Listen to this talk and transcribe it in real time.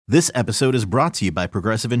This episode is brought to you by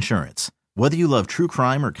Progressive Insurance. Whether you love true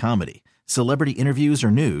crime or comedy, celebrity interviews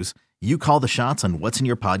or news, you call the shots on what's in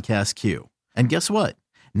your podcast queue. And guess what?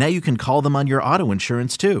 Now you can call them on your auto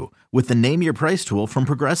insurance too with the Name Your Price tool from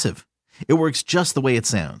Progressive. It works just the way it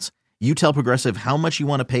sounds. You tell Progressive how much you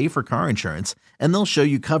want to pay for car insurance, and they'll show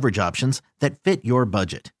you coverage options that fit your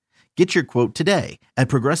budget. Get your quote today at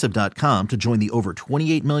Progressive.com to join the over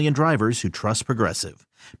 28 million drivers who trust Progressive.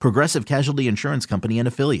 Progressive Casualty Insurance Company and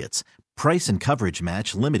Affiliates. Price and coverage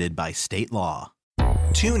match limited by state law.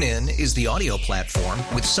 TuneIn is the audio platform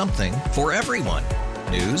with something for everyone.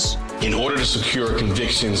 News. In order to secure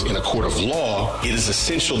convictions in a court of law, it is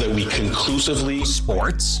essential that we conclusively.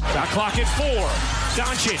 Sports. Shot clock at 4.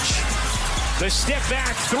 Doncic. The step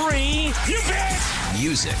back 3. You bet.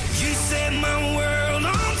 Music. You set my world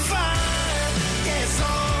on fire. Yes,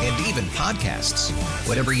 and even podcasts.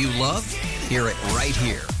 Whatever you love, hear it right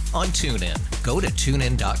here on TuneIn. Go to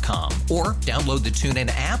TuneIn.com or download the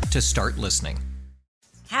TuneIn app to start listening.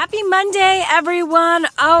 Happy Monday, everyone.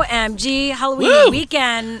 OMG, Halloween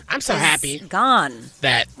weekend. I'm so happy. Gone.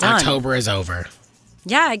 That Done. October is over.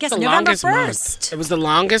 Yeah, I guess the November longest 1st. Month. It was the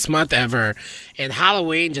longest month ever, and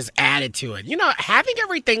Halloween just added to it. You know, having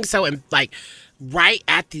everything so, right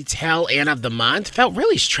at the tail end of the month felt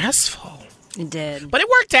really stressful. It did. But it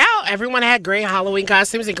worked out. Everyone had great Halloween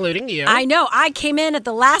costumes, including you. I know. I came in at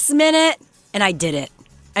the last minute, and I did it.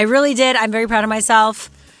 I really did. I'm very proud of myself.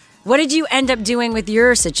 What did you end up doing with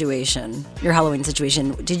your situation, your Halloween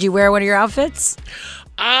situation? Did you wear one of your outfits?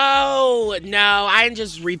 Oh, no. I'm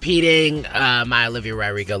just repeating my Olivia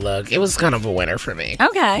Rodrigo look. It was kind of a winner for me.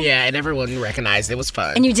 Okay. Yeah, and everyone recognized it. It was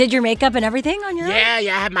fun. And you did your makeup and everything on your own? Yeah, I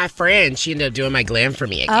had my friend. She ended up doing my glam for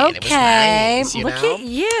me again. Okay. It was nice, Look at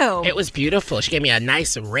you. It was beautiful. She gave me a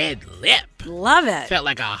nice red lip. Love it. Felt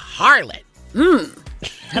like a harlot.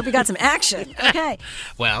 Hope you got some action. Okay.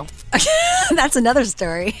 Well. That's another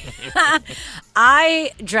story.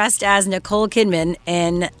 I dressed as Nicole Kidman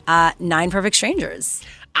in 9 Perfect Strangers.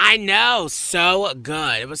 I know. So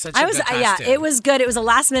good. It was such a good costume. Yeah, it was good. It was a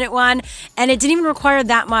last-minute one, and it didn't even require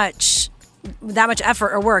that much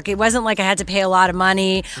effort or work. It wasn't like I had to pay a lot of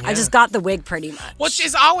money. Yeah. I just got the wig pretty much. Which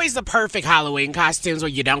is always the perfect Halloween costumes where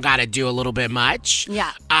you don't got to do a little bit much.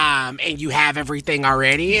 Yeah. And you have everything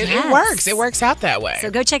already. Yes. It works. It works out that way. So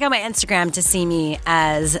go check out my Instagram to see me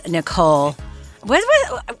as Nicole.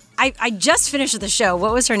 I just finished the show.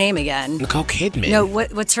 What was her name again? Nicole Kidman. No,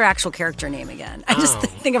 what's her actual character name again? I just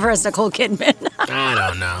think of her as Nicole Kidman. I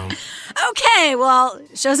don't know. Okay, well,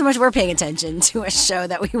 shows how much we're paying attention to a show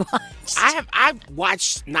that we watched. I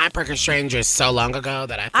watched 9 Perfect Strangers so long ago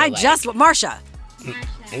that Marsha.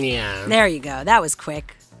 Yeah. There you go. That was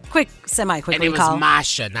quick. Semi-quick and recall. And it was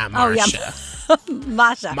Masha, not Marsha. Oh, yeah.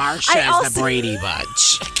 Masha. Marsha is the Brady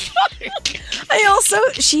Bunch.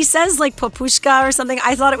 She says like papushka or something.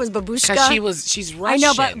 I thought it was babushka. Because she's Russian. I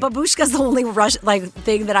know, but babushka's the only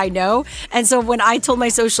thing that I know. And so when I told my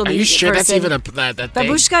social media Are you sure person, that's even a thing?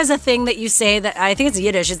 Babushka is a thing that you say that I think it's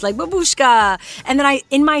Yiddish. It's like babushka. And then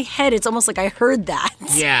in my head, it's almost like I heard that.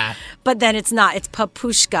 Yeah. But then it's not. It's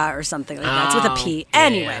papushka or something like that. It's with a P.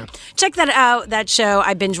 Anyway, check that out, that show.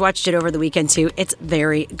 I binge watched it over the weekend too. It's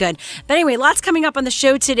very good. But anyway, lots coming up on the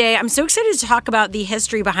show today. I'm so excited to talk about the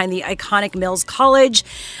history behind the iconic Mills College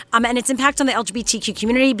and its impact on the LGBTQ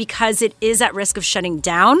community because it is at risk of shutting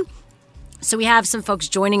down. So we have some folks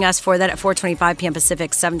joining us for that at 4:25 p.m.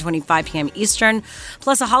 Pacific, 7:25 p.m. Eastern.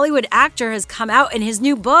 Plus, a Hollywood actor has come out in his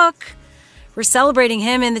new book. We're celebrating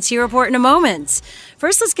him in the T Report in a moment.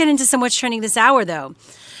 First, let's get into some what's trending this hour, though.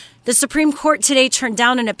 The Supreme Court today turned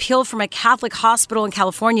down an appeal from a Catholic hospital in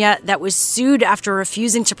California that was sued after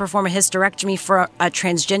refusing to perform a hysterectomy for a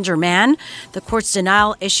transgender man. The court's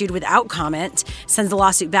denial, issued without comment, sends the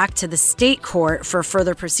lawsuit back to the state court for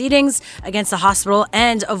further proceedings against the hospital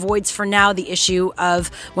and avoids for now the issue of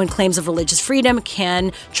when claims of religious freedom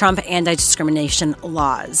can trump anti-discrimination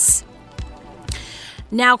laws.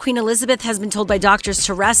 Now, Queen Elizabeth has been told by doctors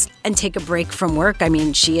to rest and take a break from work. I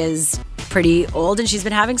mean, she is pretty old and she's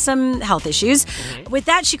been having some health issues. With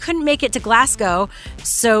that, she couldn't make it to Glasgow,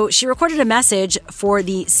 so she recorded a message for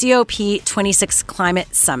the COP26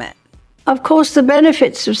 Climate Summit. Of course, the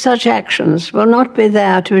benefits of such actions will not be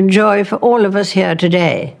there to enjoy for all of us here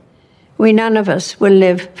today. None of us will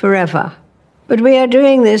live forever. But we are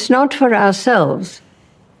doing this not for ourselves,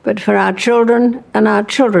 but for our children and our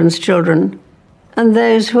children's children, and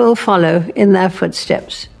those who will follow in their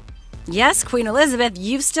footsteps. Yes, Queen Elizabeth,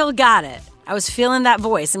 you've still got it. I was feeling that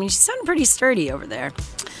voice. I mean, she sounded pretty sturdy over there.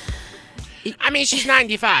 I mean, she's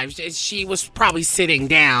 95. She was probably sitting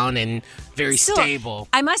down and very stable.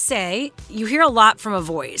 I must say, you hear a lot from a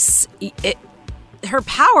voice. her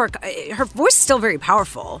voice is still very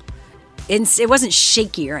powerful. It wasn't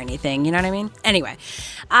shaky or anything, you know what I mean? Anyway,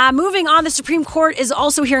 moving on, the Supreme Court is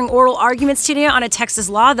also hearing oral arguments today on a Texas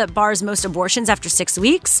law that bars most abortions after 6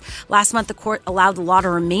 weeks. Last month, the court allowed the law to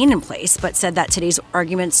remain in place, but said that today's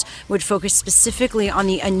arguments would focus specifically on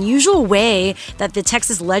the unusual way that the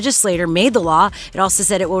Texas legislature made the law. It also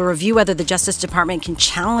said it will review whether the Justice Department can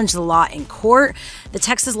challenge the law in court. The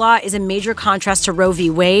Texas law is a major contrast to Roe v.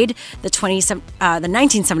 Wade, the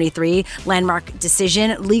 1973 landmark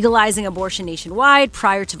decision legalizing abortion nationwide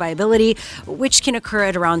prior to viability, which can occur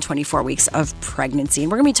at around 24 weeks of pregnancy.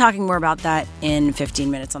 And we're going to be talking more about that in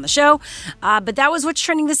 15 minutes on the show. But that was what's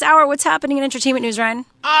trending this hour. What's happening in entertainment news, Ryan?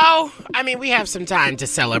 Oh, I mean, we have some time to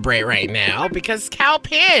celebrate right now because Kal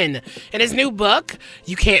Penn, in his new book,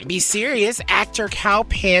 You Can't Be Serious, actor Kal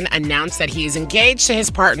Penn announced that he is engaged to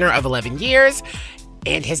his partner of 11 years.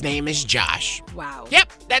 And his name is Josh. Wow.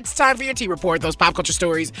 Yep, that's time for your T Report, those pop culture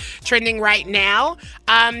stories trending right now.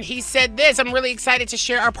 He said this, I'm really excited to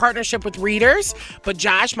share our partnership with readers, but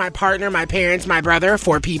Josh, my partner, my parents, my brother,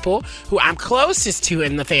 4 people who I'm closest to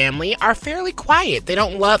in the family are fairly quiet. They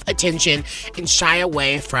don't love attention and shy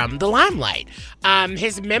away from the limelight.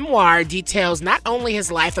 His memoir details not only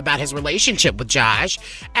his life about his relationship with Josh,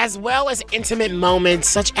 as well as intimate moments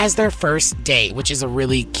such as their first date, which is a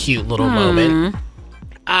really cute little moment.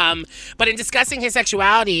 But in discussing his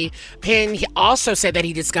sexuality, Penn also said that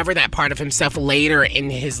he discovered that part of himself later in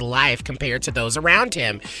his life compared to those around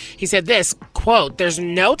him. He said this, quote, "There's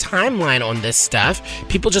no timeline on this stuff.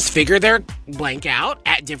 People just figure their blank out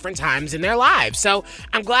at different times in their lives. So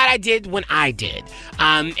I'm glad I did when I did."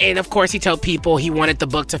 And of course, he told people he wanted the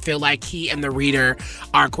book to feel like he and the reader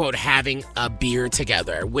are, quote, having a beer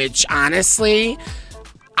together, which honestly,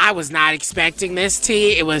 I was not expecting this,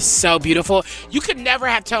 T. It was so beautiful. You could never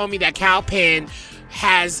have told me that Kal Penn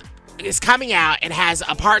is coming out and has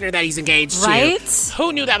a partner that he's engaged to.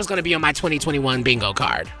 Who knew that was going to be on my 2021 bingo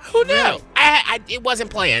card? Who knew? Right. It wasn't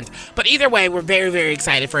planned. But either way, we're very, very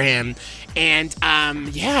excited for him. And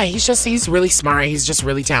he's really smart. He's just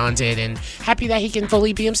really talented and happy that he can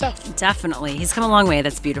fully be himself. Definitely. He's come a long way.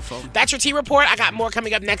 That's beautiful. That's your T Report. I got more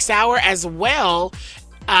coming up next hour as well.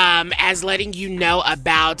 As letting you know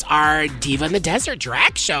about our Diva in the Desert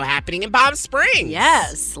drag show happening in Palm Springs.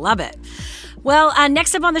 Yes, love it. Well,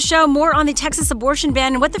 next up on the show, more on the Texas abortion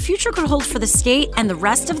ban and what the future could hold for the state and the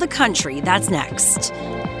rest of the country. That's next.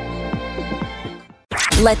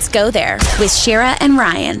 Let's go there with Shira and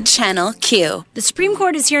Ryan, Channel Q. The Supreme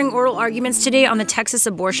Court is hearing oral arguments today on the Texas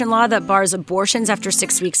abortion law that bars abortions after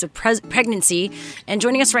 6 weeks of pregnancy. And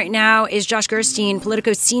joining us right now is Josh Gerstein,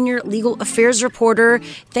 Politico senior legal affairs reporter.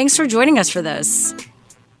 Thanks for joining us for this.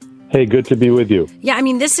 Hey, good to be with you. Yeah, I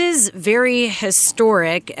mean, this is very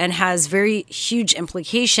historic and has very huge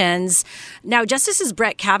implications. Now, Justices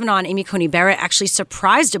Brett Kavanaugh and Amy Coney Barrett actually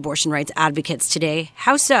surprised abortion rights advocates today.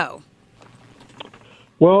 How so?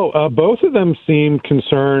 Well, both of them seem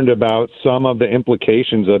concerned about some of the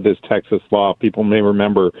implications of this Texas law. People may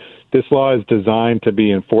remember this law is designed to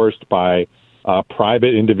be enforced by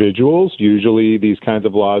private individuals. Usually these kinds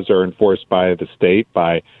of laws are enforced by the state,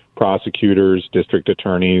 by prosecutors, district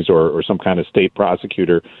attorneys, or some kind of state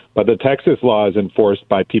prosecutor. But the Texas law is enforced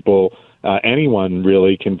by people. Anyone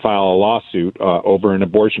really can file a lawsuit over an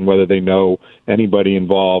abortion, whether they know anybody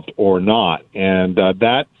involved or not. And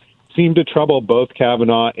that seemed to trouble both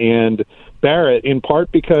Kavanaugh and Barrett, in part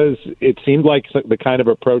because it seemed like the kind of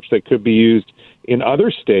approach that could be used in other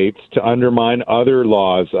states to undermine other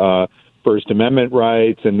laws, First Amendment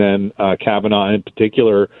rights, and then Kavanaugh in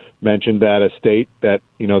particular mentioned that a state that,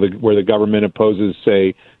 where the government opposes,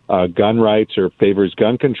 say, gun rights or favors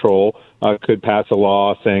gun control could pass a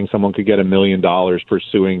law saying someone could get $1 million for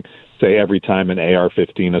suing, say, every time an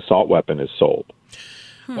AR-15 assault weapon is sold.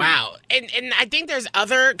 Wow. And I think there's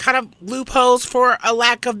other kind of loopholes, for a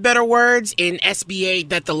lack of better words, in SB 8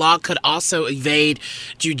 that the law could also evade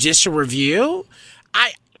judicial review.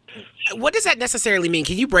 What does that necessarily mean?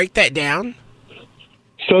 Can you break that down?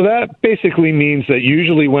 So that basically means that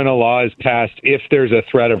usually when a law is passed, if there's a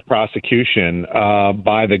threat of prosecution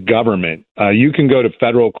by the government, you can go to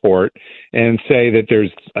federal court and say that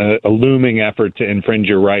there's a looming effort to infringe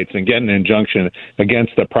your rights and get an injunction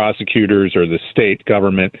against the prosecutors or the state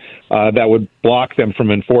government that would block them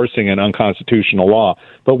from enforcing an unconstitutional law.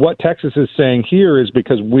 But what Texas is saying here is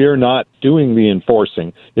because we're not doing the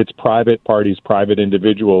enforcing, it's private parties, private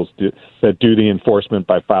individuals that do the enforcement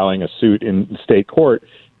by filing a suit in state court.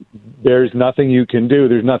 there's nothing you can do.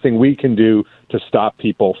 There's nothing we can do to stop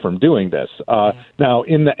people from doing this. Now,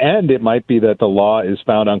 in the end, it might be that the law is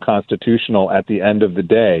found unconstitutional at the end of the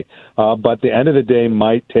day. But the end of the day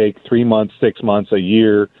might take 3 months, 6 months, a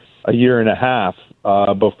year and a half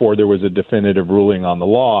before there was a definitive ruling on the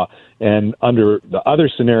law. And under the other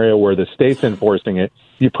scenario where the state's enforcing it,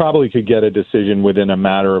 you probably could get a decision within a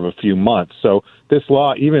matter of a few months. So this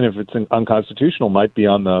law, even if it's unconstitutional, might be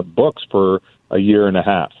on the books for a year and a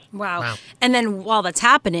half. Wow. And then while that's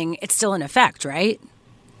happening, it's still in effect, right?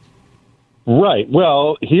 Right.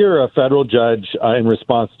 Well, here a federal judge, in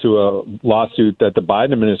response to a lawsuit that the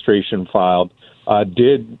Biden administration filed,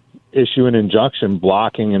 did issue an injunction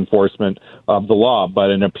blocking enforcement of the law, but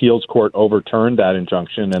an appeals court overturned that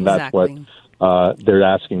injunction, and that's what they're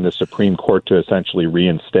asking the Supreme Court to essentially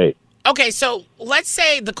reinstate. Okay, so let's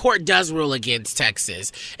say the court does rule against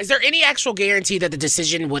Texas. Is there any actual guarantee that the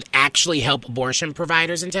decision would actually help abortion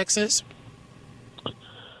providers in Texas?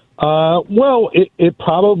 Well, it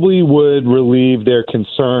probably would relieve their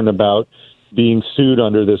concern about being sued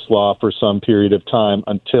under this law for some period of time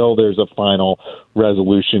until there's a final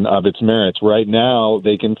resolution of its merits. Right now,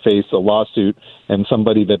 they can face a lawsuit, and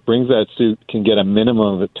somebody that brings that suit can get a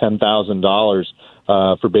minimum of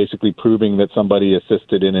 $10,000 for basically proving that somebody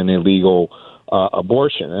assisted in an illegal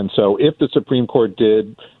abortion. And so if the Supreme Court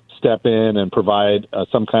did step in and provide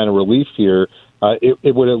some kind of relief here,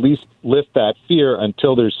 it would at least lift that fear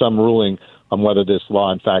until there's some ruling on whether this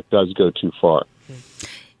law, in fact, does go too far.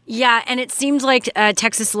 Yeah, and it seems like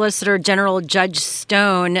Texas Solicitor General Judge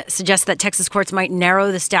Stone suggests that Texas courts might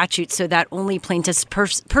narrow the statute so that only plaintiffs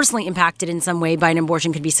personally impacted in some way by an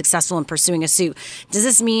abortion could be successful in pursuing a suit. Does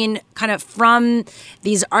this mean kind of from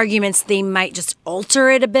these arguments they might just alter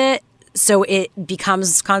it a bit so it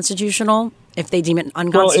becomes constitutional if they deem it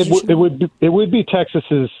unconstitutional? Well, it would be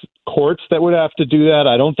Texas's courts that would have to do that.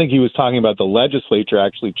 I don't think he was talking about the legislature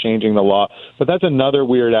actually changing the law, but that's another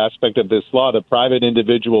weird aspect of this law. The private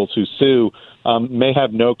individuals who sue may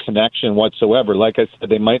have no connection whatsoever. Like I said,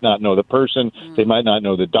 they might not know the person. They might not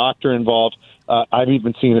know the doctor involved. I've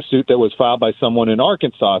even seen a suit that was filed by someone in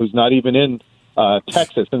Arkansas who's not even in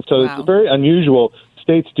Texas. And so It's very unusual.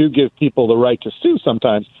 States do give people the right to sue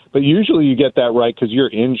sometimes, but usually you get that right because you're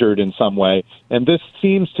injured in some way. And this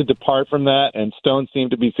seems to depart from that, and Stone seemed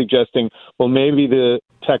to be suggesting, well, maybe the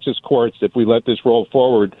Texas courts, if we let this roll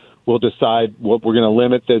forward, will decide what we're going to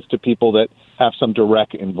limit this to people that have some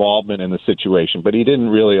direct involvement in the situation. But he didn't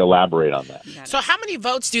really elaborate on that. So how many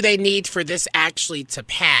votes do they need for this actually to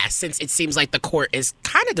pass, since it seems like the court is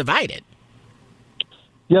kind of divided?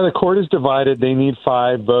 Yeah, the court is divided. They need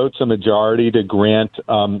 5 votes, a majority, to grant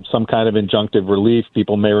some kind of injunctive relief.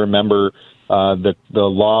 People may remember that the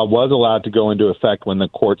law was allowed to go into effect when the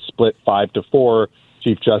court split 5-4.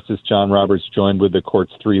 Chief Justice John Roberts joined with the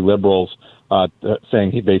court's 3 liberals,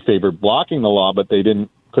 saying they favored blocking the law, but they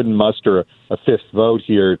couldn't muster a 5th vote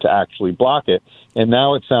here to actually block it. And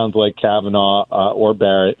now it sounds like Kavanaugh or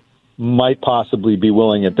Barrett might possibly be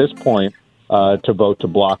willing at this point to vote to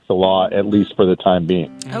block the law, at least for the time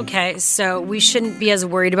being. Okay, so we shouldn't be as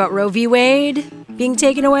worried about Roe v. Wade being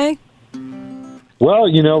taken away?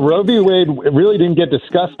 Well, Roe v. Wade really didn't get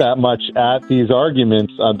discussed that much at these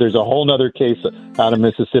arguments. There's a whole other case out of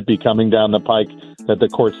Mississippi coming down the pike that the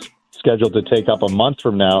court's scheduled to take up a month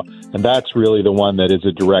from now, and that's really the one that is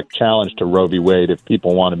a direct challenge to Roe v. Wade. If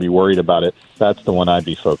people want to be worried about it, that's the one I'd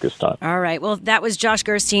be focused on. All right. Well, that was Josh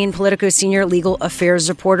Gerstein, Politico Senior Legal Affairs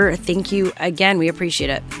Reporter. Thank you again. We appreciate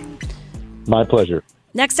it. My pleasure.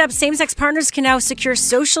 Next up, same-sex partners can now secure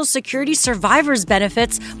Social Security survivors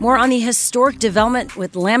benefits. More on the historic development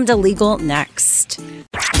with Lambda Legal next.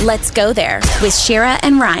 Let's go there with Shira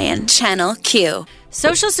and Ryan, Channel Q.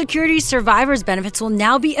 Social Security survivors benefits will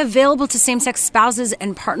now be available to same-sex spouses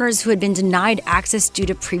and partners who had been denied access due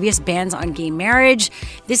to previous bans on gay marriage.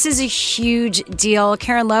 This is a huge deal.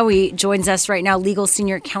 Karen Lowy joins us right now, legal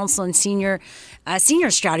senior counsel and senior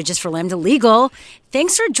strategist for Lambda Legal.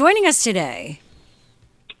 Thanks for joining us today.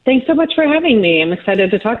 Thanks so much for having me. I'm excited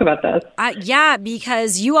to talk about this. Yeah,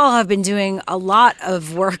 because you all have been doing a lot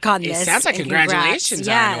of work on this. It sounds like congratulations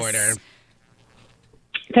are in order.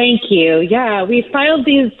 Thank you. Yeah, we filed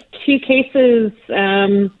these 2 cases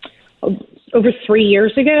over 3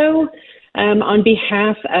 years ago on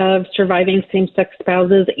behalf of surviving same-sex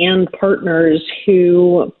spouses and partners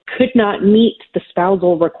who could not meet the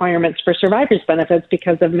spousal requirements for survivors' benefits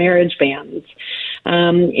because of marriage bans.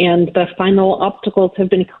 And the final obstacles have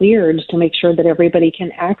been cleared to make sure that everybody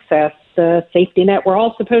can access the safety net we're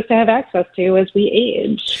all supposed to have access to as we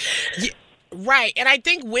age. Yeah, right. And I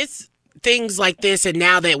think with things like this, and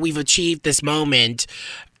now that we've achieved this moment,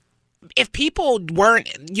 if people weren't,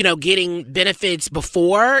 getting benefits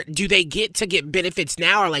before, do they get benefits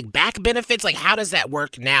now, or like back benefits? Like, how does that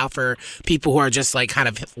work now for people who are just like kind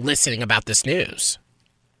of listening about this news?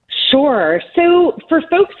 Sure. So for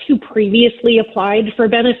folks who previously applied for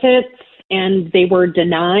benefits and they were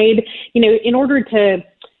denied, in order to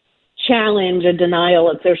challenge a denial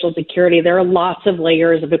of Social Security, there are lots of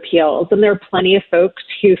layers of appeals. And there are plenty of folks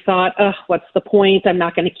who thought, what's the point? I'm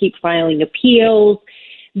not going to keep filing appeals.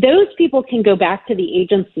 Those people can go back to the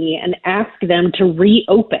agency and ask them to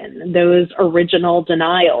reopen those original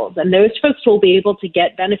denials. And those folks will be able to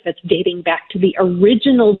get benefits dating back to the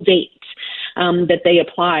original date that they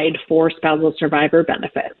applied for spousal survivor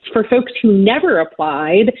benefits. For folks who never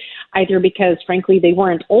applied, either because, frankly, they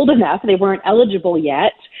weren't old enough, they weren't eligible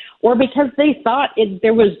yet, or because they thought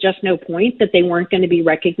there was just no point, that they weren't going to be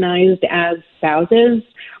recognized as spouses,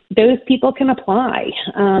 those people can apply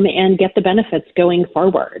and get the benefits going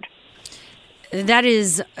forward. That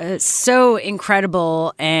is so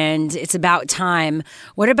incredible, and it's about time.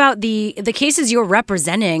 What about the cases you're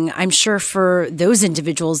representing? I'm sure for those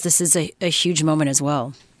individuals, this is a huge moment as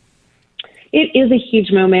well. It is a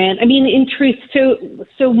huge moment. I mean, in truth,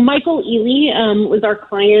 so Michael Ely was our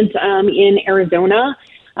client in Arizona,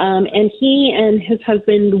 and he and his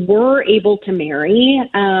husband were able to marry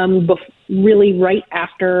really right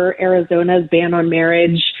after Arizona's ban on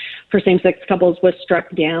marriage for same-sex couples was struck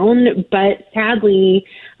down. But sadly,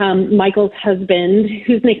 Michael's husband,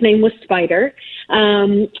 whose nickname was Spider,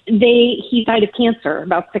 he died of cancer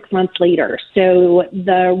about 6 months later. So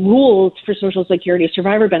the rules for Social Security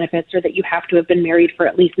survivor benefits are that you have to have been married for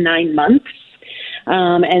at least 9 months.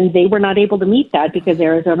 And they were not able to meet that because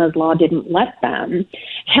Arizona's law didn't let them.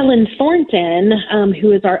 Helen Thornton,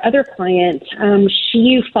 who is our other client,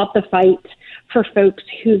 she fought the fight for folks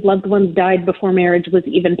whose loved ones died before marriage was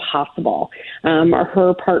even possible.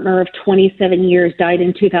 Her partner of 27 years died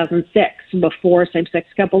in 2006 before same-sex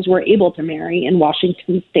couples were able to marry in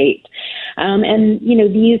Washington state. And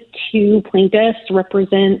these two plaintiffs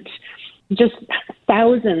represent just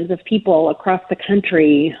thousands of people across the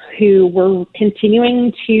country who were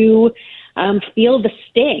continuing to feel the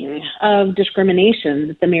sting of discrimination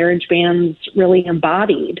that the marriage bans really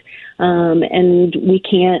embodied. And we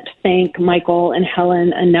can't thank Michael and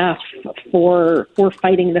Helen enough for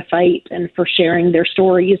fighting the fight and for sharing their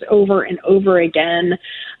stories over and over again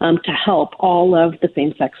to help all of the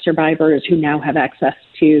same-sex survivors who now have access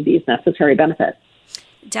to these necessary benefits.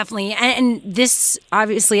 Definitely. And this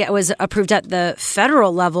obviously was approved at the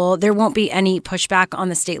federal level. There won't be any pushback on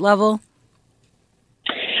the state level?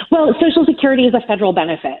 Well, Social Security is a federal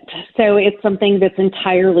benefit, so it's something that's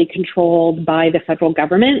entirely controlled by the federal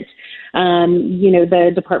government.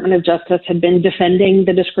 The Department of Justice had been defending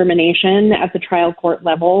the discrimination at the trial court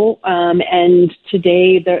level, and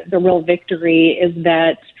today the real victory is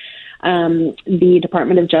that the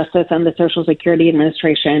Department of Justice and the Social Security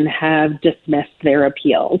Administration have dismissed their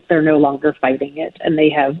appeals. They're no longer fighting it, and they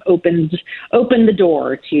have opened the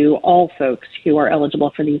door to all folks who are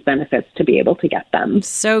eligible for these benefits to be able to get them.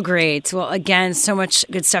 So great. Well, again, so much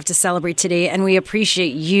good stuff to celebrate today, and we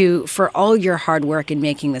appreciate you for all your hard work in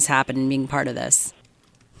making this happen and being part of this.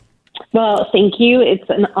 Well, thank you. It's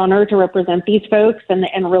an honor to represent these folks.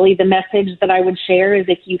 And really the message that I would share is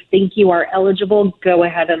if you think you are eligible, go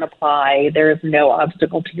ahead and apply. There is no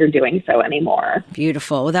obstacle to your doing so anymore.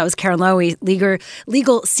 Beautiful. Well, that was Karen Lowy,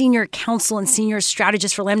 legal senior counsel and senior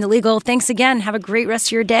strategist for Lambda Legal. Thanks again. Have a great rest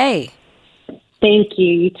of your day. Thank you.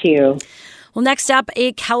 You too. Well, next up,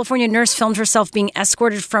 a California nurse filmed herself being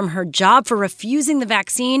escorted from her job for refusing the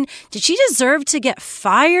vaccine. Did she deserve to get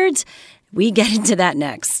fired? We get into that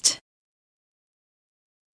next.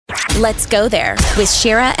 Let's go there with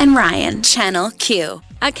Shira and Ryan, Channel Q.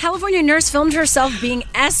 A California nurse filmed herself being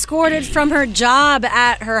escorted from her job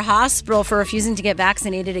at her hospital for refusing to get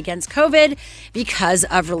vaccinated against COVID because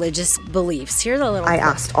of religious beliefs. Here's a little I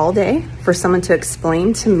asked all day for someone to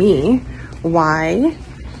explain to me why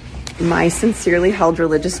my sincerely held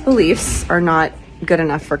religious beliefs are not good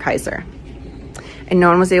enough for Kaiser. And no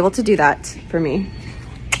one was able to do that for me.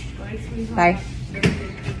 Bye.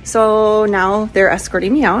 So now they're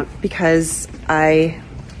escorting me out because I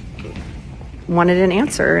wanted an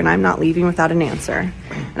answer, and I'm not leaving without an answer.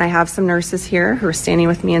 And I have some nurses here who are standing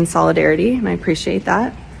with me in solidarity, and I appreciate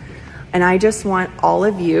that. And I just want all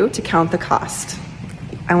of you to count the cost.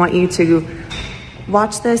 I want you to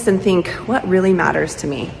watch this and think what really matters to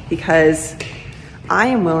me, because I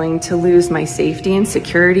am willing to lose my safety and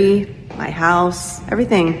security, my house,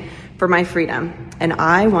 everything for my freedom. And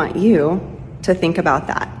I want you to think about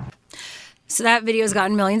that. So that video has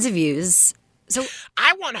gotten millions of views. So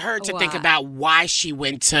I want her to think about why she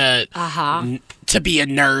went to be a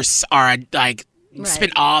nurse or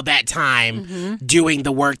spend all that time doing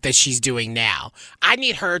the work that she's doing now. I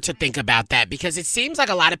need her to think about that because it seems like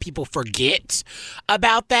a lot of people forget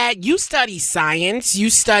about that. You study science, you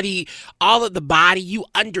study all of the body, you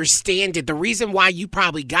understand it. The reason why you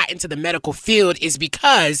probably got into the medical field is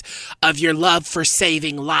because of your love for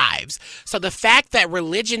saving lives. So the fact that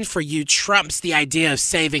religion for you trumps the idea of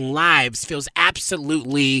saving lives feels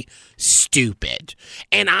absolutely stupid.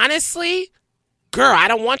 And honestly, girl, I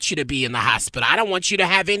don't want you to be in the hospital. I don't want you to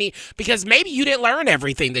have any, because maybe you didn't learn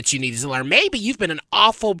everything that you needed to learn. Maybe you've been an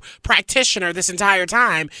awful practitioner this entire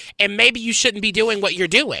time, and maybe you shouldn't be doing what you're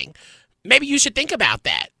doing. Maybe you should think about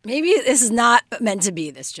that. Maybe this is not meant to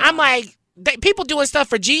be this job. I'm like, people doing stuff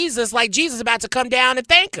for Jesus, like Jesus about to come down and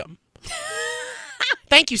thank him.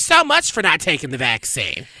 Thank you so much for not taking the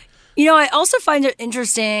vaccine. You know, I also find it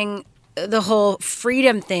interesting, the whole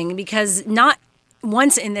freedom thing, because not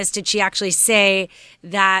once in this did she actually say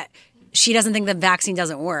that she doesn't think the vaccine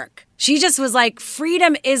doesn't work. She just was like,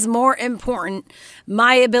 freedom is more important,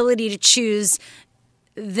 my ability to choose,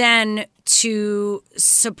 than to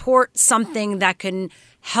support something that can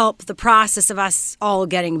help the process of us all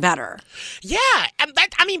getting better. Yeah, and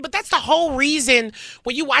but that's the whole reason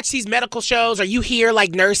when you watch these medical shows or you hear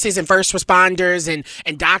like nurses and first responders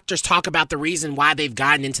and doctors talk about the reason why they've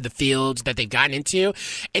gotten into the fields that they've gotten into,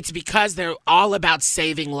 it's because they're all about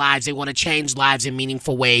saving lives. They want to change lives in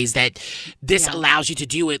meaningful ways that this allows you to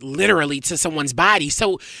do it literally to someone's body.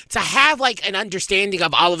 So to have like an understanding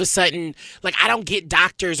of all of a sudden, like I don't get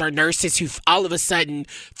doctors or nurses who all of a sudden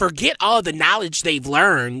forget all of the knowledge they've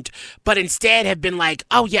learned, but instead have been like,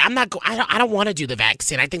 oh yeah, I don't want to do the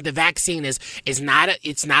vaccine. I think the vaccine is not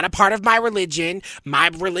a part of my religion.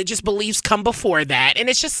 My religious beliefs come before that. And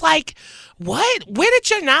it's just like, what? Where did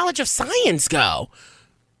your knowledge of science go?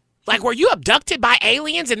 Like, were you abducted by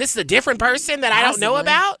aliens and this is a different person that I don't know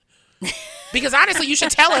about? Because honestly, you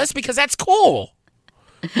should tell us because that's cool.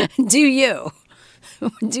 Do you?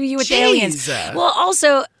 Do you with the aliens? Well,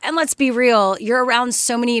 also, and let's be real, you're around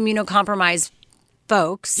so many immunocompromised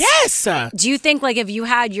folks. Yes. Do you think, like, if you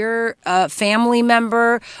had your family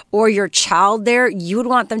member or your child there, you would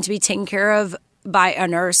want them to be taken care of by a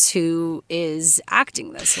nurse who is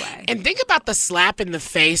acting this way? And think about the slap in the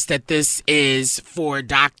face that this is for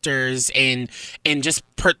doctors and just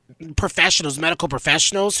professionals, medical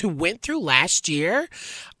professionals who went through last year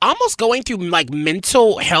almost going through like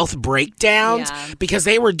mental health breakdowns because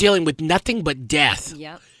they were dealing with nothing but death.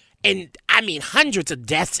 Yep. And I mean, hundreds of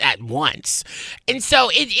deaths at once. And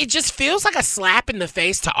so it just feels like a slap in the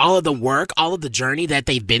face to all of the work, all of the journey that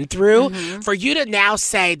they've been through, for you to now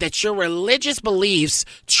say that your religious beliefs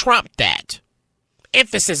trump that.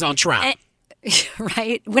 Emphasis on Trump.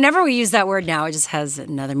 Right? Whenever we use that word now, it just has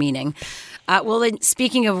another meaning. Well, then,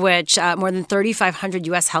 speaking of which, more than 3,500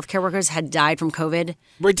 U.S. healthcare workers had died from COVID.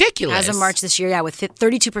 Ridiculous. As of March this year, with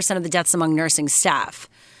 32% of the deaths among nursing staff.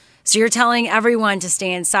 So you're telling everyone to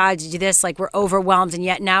stay inside, to do this, like we're overwhelmed, and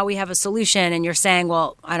yet now we have a solution, and you're saying,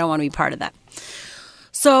 well, I don't want to be part of that.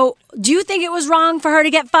 So do you think it was wrong for her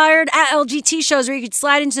to get fired? At LGT shows where you could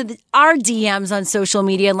slide into our DMs on social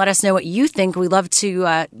media and let us know what you think. We love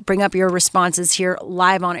to bring up your responses here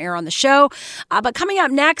live on air on the show. But coming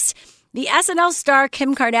up next, the SNL star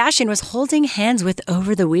Kim Kardashian was holding hands with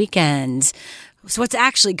over the weekend. So what's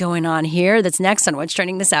actually going on here? That's next on What's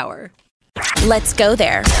Trending This Hour. Let's go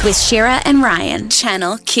there with Shira and Ryan,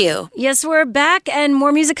 Channel Q. Yes, we're back and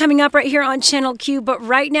more music coming up right here on Channel Q. But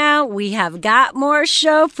right now, we have got more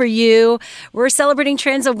show for you. We're celebrating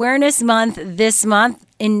Trans Awareness Month this month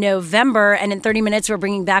in November. And in 30 minutes, we're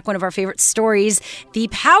bringing back one of our favorite stories, The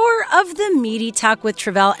Power of the Meaty Talk with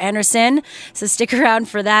Tre'vell Anderson. So stick around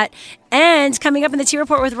for that. And coming up in the T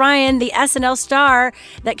Report with Ryan, the SNL star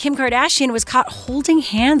that Kim Kardashian was caught holding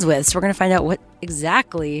hands with. So we're going to find out what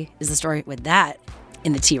exactly is the story with that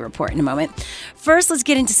in the T Report in a moment. First, let's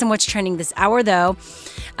get into some what's trending this hour, though.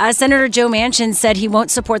 Senator Joe Manchin said he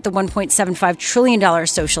won't support the $1.75 trillion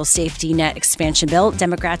social safety net expansion bill.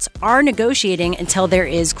 Democrats are negotiating until there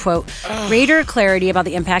is, quote, greater clarity about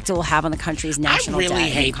the impact it will have on the country's national debt. I really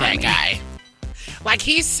hate that guy. Like,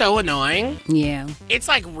 he's so annoying. Yeah. It's,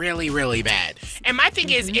 like, really, really bad. And my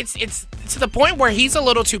thing is, it's to the point where he's a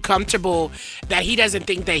little too comfortable that he doesn't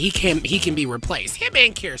think that he can be replaced. Him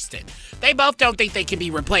and Kirsten. They both don't think they can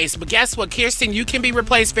be replaced. But guess what, Kirsten? You can be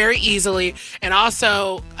replaced very easily. And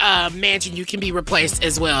also, Manchin, you can be replaced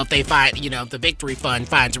as well if they find, if the Victory Fund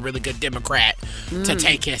finds a really good Democrat to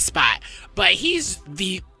take his spot. But he's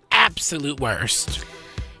the absolute worst.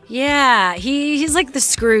 Yeah, he's like the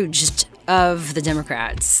Scrooged of the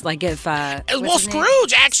Democrats. Like if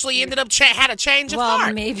Scrooge actually ended up had a change of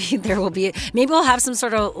heart. Maybe we'll have some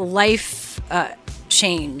sort of life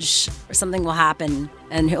change, or something will happen,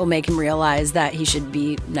 and it'll make him realize that he should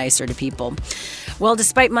be nicer to people. Well,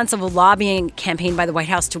 despite months of a lobbying campaign by the White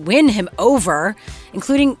House to win him over,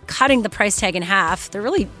 including cutting the price tag in half, they're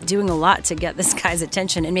really doing a lot to get this guy's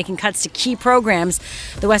attention and making cuts to key programs.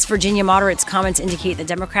 The West Virginia moderates' comments indicate that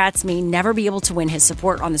Democrats may never be able to win his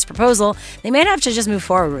support on this proposal. They might have to just move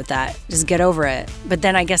forward with that, just get over it. But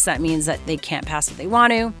then I guess that means that they can't pass what they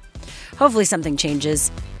want to. Hopefully something changes.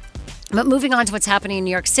 But moving on to what's happening in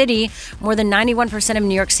New York City, more than 91% of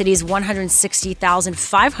New York City's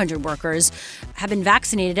 160,500 workers have been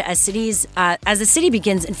vaccinated as the city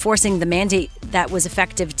begins enforcing the mandate that was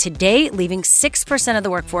effective today, leaving 6% of the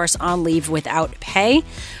workforce on leave without pay,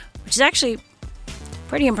 which is actually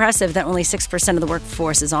pretty impressive that only 6% of the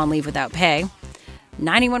workforce is on leave without pay.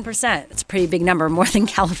 91%. It's a pretty big number, more than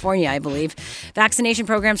California, I believe. Vaccination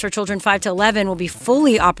programs for children 5 to 11 will be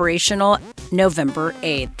fully operational November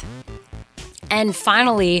 8th. And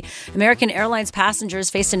finally, American Airlines passengers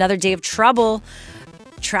faced another day of trouble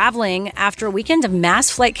traveling after a weekend of mass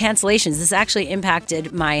flight cancellations. This actually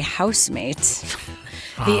impacted my housemate.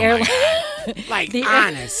 Honestly.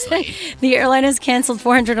 The airline has canceled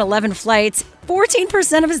 411 flights,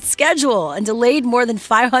 14% of its schedule, and delayed more than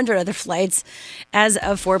 500 other flights as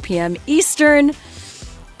of 4 p.m. Eastern.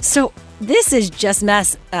 So this is just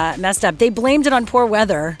messed up. They blamed it on poor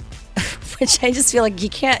weather, which I just feel like you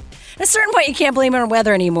can't. At a certain point, you can't blame it on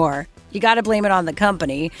weather anymore. You got to blame it on the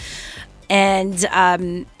company. And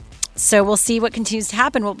so we'll see what continues to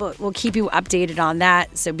happen. We'll keep you updated on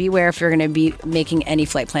that. So beware if you're going to be making any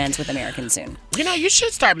flight plans with American soon. You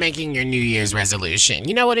should start making your New Year's resolution.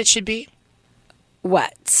 You know what it should be?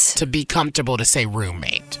 What? To be comfortable to say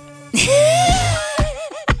roommate.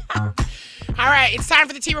 All right, it's time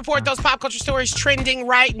for the Tea Report. Those pop culture stories trending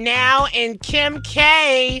right now. And Kim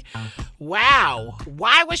K, wow.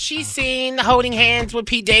 Why was she seen holding hands with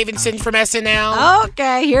Pete Davidson from SNL?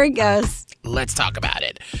 Okay, here it goes. Let's talk about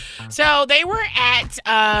it. So they were at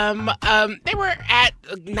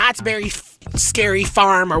Knott's Berry Scary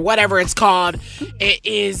Farm, or whatever it's called. It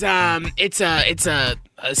is it's a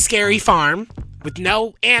scary farm with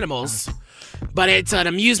no animals, but it's an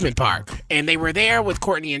amusement park. And they were there with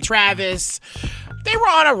Courtney and Travis. They were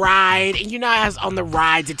on a ride, and as on the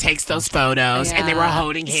rides, it takes those photos, and they were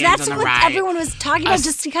holding hands on the ride. That's what everyone was talking about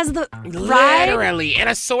just because of the ride? Literally. And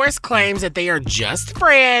a source claims that they are just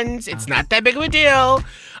friends. It's not that big of a deal.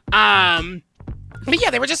 But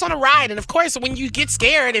yeah, they were just on a ride. And of course, when you get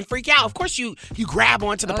scared and freak out, of course you grab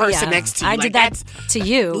onto the person next to you. I did that to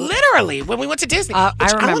you. Literally, when we went to Disney. I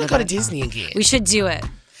remember I want to go to Disney again. We should do it.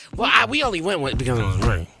 Well, we only went because it was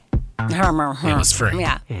free. It was free.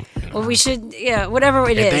 Yeah. Well, we should, whatever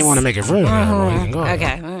it is. If they want to make it free, we can go.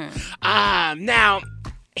 Okay. Now,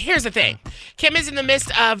 here's the thing. Kim is in the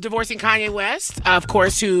midst of divorcing Kanye West, of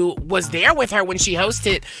course, who was there with her when she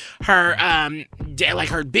hosted her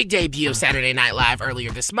her big debut of Saturday Night Live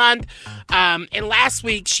earlier this month. And last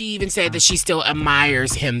week, she even said that she still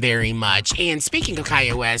admires him very much. And speaking of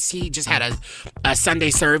Kanye West, he just had a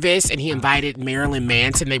Sunday service, and he invited Marilyn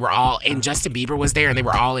Manson. They were all, and Justin Bieber was there, and they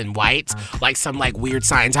were all in white, like some weird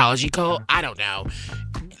Scientology cult. I don't know.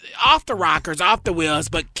 Off the rockers, off the wheels,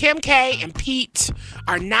 but Kim K and Pete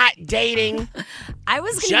are not dating. I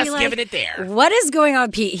was gonna just be like, giving it there. What is going on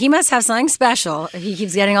with Pete? He must have something special if he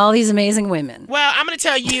keeps getting all these amazing women. Well, I'm going to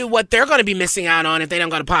tell you what they're going to be missing out on if they don't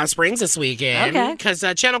go to Palm Springs this weekend. Okay. Because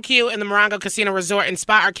Channel Q and the Morongo Casino Resort and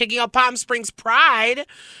Spa are kicking off Palm Springs Pride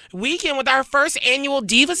weekend with our first annual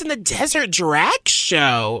Divas in the Desert drag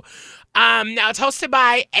show. Now, it's hosted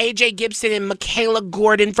by AJ Gibson and Michaela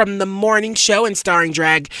Gordon from The Morning Show and starring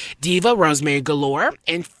drag diva Rosemary Galore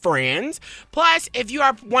and friends. Plus, if you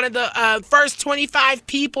are one of the first 25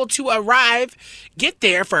 people to arrive, get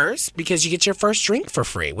there first because you get your first drink for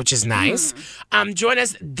free, which is nice. Join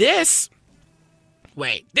us this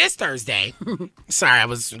Thursday. Sorry,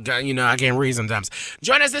 I can't read sometimes.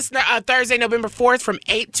 Join us this Thursday, November 4th from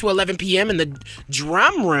 8 to 11 p.m. in the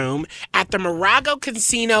Drum Room at the Morongo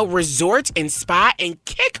Casino Resort and Spa and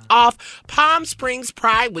kick off Palm Springs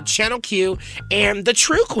Pride with Channel Q and the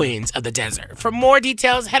True Queens of the Desert. For more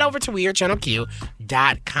details, head over to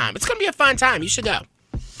WeAreChannelQ.com. It's going to be a fun time. You should go.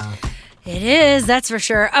 It is, that's for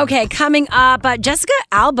sure. Okay, coming up, Jessica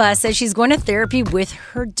Alba says she's going to therapy with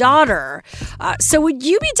her daughter. So would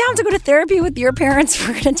you be down to go to therapy with your parents?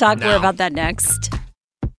 We're going to talk more about that next.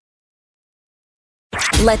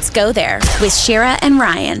 Let's go there with Shira and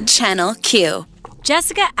Ryan, Channel Q.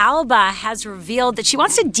 Jessica Alba has revealed that she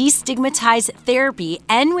wants to destigmatize therapy,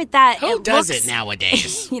 and with that, Who does it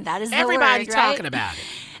nowadays? That is the Everybody word, right? talking about it.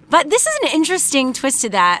 But this is an interesting twist to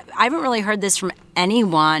that. I haven't really heard this from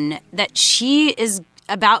anyone, that she is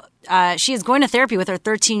going to therapy with her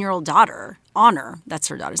 13-year-old daughter, Honor. That's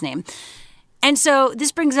her daughter's name. And so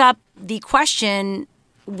this brings up the question,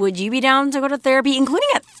 would you be down to go to therapy, including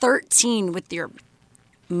at 13 with your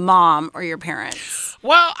mom or your parents?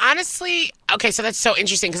 Well, honestly, okay, so that's so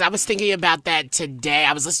interesting because I was thinking about that today.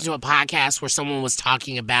 I was listening to a podcast where someone was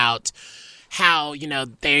talking about how,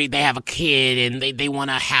 they have a kid and they want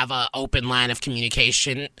to have an open line of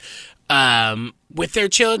communication with their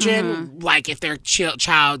children. Mm-hmm. Like if their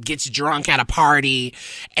child gets drunk at a party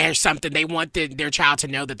or something, they want their child to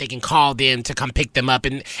know that they can call them to come pick them up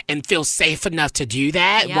and feel safe enough to do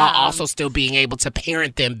that while also still being able to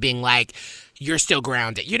parent them, being like, you're still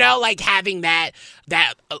grounded. Like having that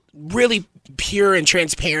really pure and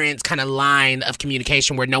transparent kind of line of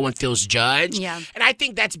communication where no one feels judged. Yeah. And I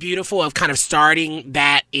think that's beautiful of kind of starting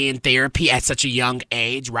that in therapy at such a young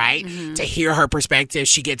age, right? Mm-hmm. To hear her perspective.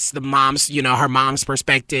 She gets the mom's, her mom's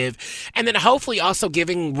perspective. And then hopefully also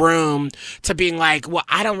giving room to being like, well,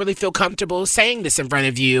 I don't really feel comfortable saying this in front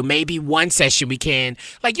of you. Maybe one session we can,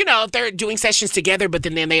 if they're doing sessions together, but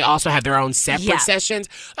then they also have their own separate sessions.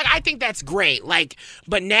 I think that's great.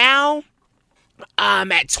 But now,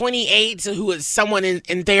 at 28, who is someone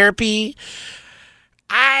in therapy,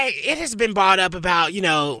 it has been brought up about,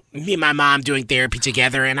 me and my mom doing therapy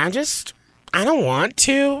together, and I don't want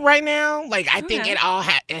to right now. I think it all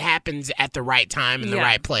it happens at the right time in the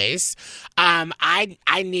right place.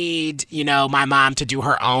 I need, my mom to do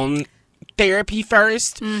her own therapy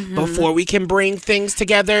first before we can bring things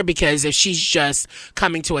together, because if she's just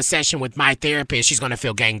coming to a session with my therapist, she's going to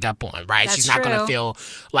feel ganged up on, right? That's she's not going to feel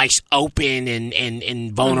open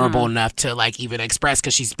and vulnerable enough to even express,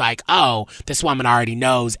 because she's like, oh, this woman already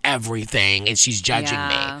knows everything and she's judging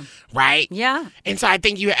me, right? Yeah. And so I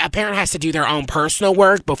think a parent has to do their own personal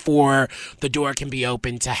work before the door can be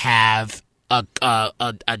open to have a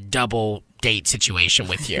double date situation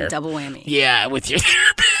with your double whammy. Yeah, with your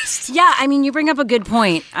therapist. Yeah, I mean, you bring up a good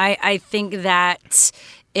point. I think that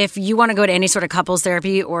if you want to go to any sort of couples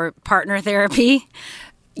therapy or partner therapy,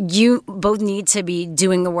 you both need to be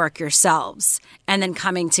doing the work yourselves and then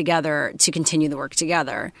coming together to continue the work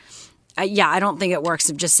together. I don't think it works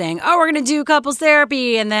of just saying, oh, we're going to do couples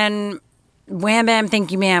therapy and then wham, bam,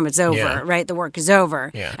 thank you, ma'am, it's over, right? The work is over.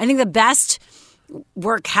 Yeah. I think the best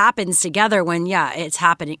work happens together when, it's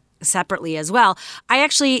happening separately as well. I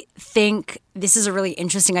actually think this is a really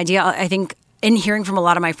interesting idea. I think in hearing from a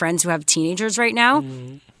lot of my friends who have teenagers right now,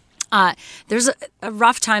 there's a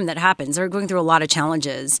rough time that happens. They're going through a lot of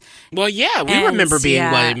challenges. Well, yeah, we remember being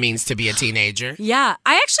what it means to be a teenager. Yeah,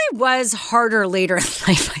 I actually was harder later in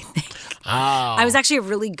life, I think. Oh. I was actually a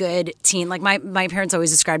really good teen. My parents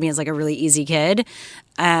always described me as a really easy kid.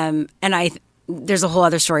 And there's a whole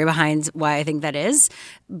other story behind why I think that is.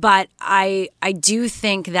 But I do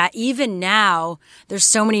think that even now, there's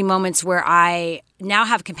so many moments where I now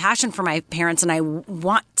have compassion for my parents and I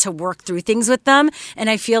want to work through things with them. And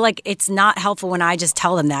I feel like it's not helpful when I just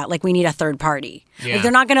tell them that, we need a third party. Yeah.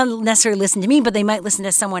 They're not going to necessarily listen to me, but they might listen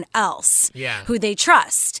to someone else who they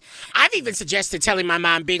trust. I've even suggested telling my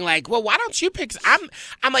mom, being like, well, why don't you pick?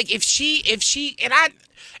 I'm like, if she, and I,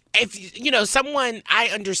 if, someone, I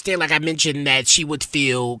understand, I mentioned that she would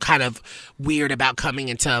feel kind of weird about coming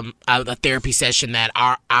into a therapy session that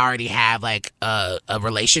I already have, a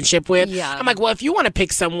relationship with. Yeah. I'm like, well, if you want to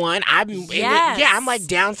pick someone, I'm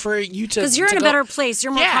down for you to. Because you're in a better place.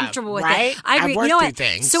 You're more comfortable with right? it. I agree. I've worked through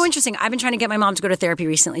things. So interesting. I've been trying to get my mom to go to therapy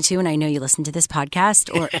recently, too, and I know you listen to this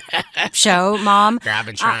podcast or show, Mom. Girl, I've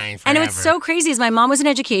been trying forever. And what's so crazy is my mom was in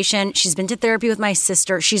education. She's been to therapy with my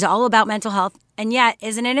sister. She's all about mental health. And yet,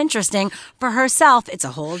 isn't it interesting? For herself, it's a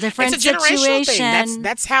whole different situation. It's a generational thing.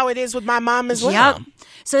 That's how it is with my mom as well. Yep.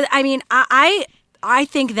 So, I mean, I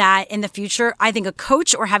think that in the future, I think a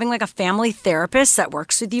coach or having a family therapist that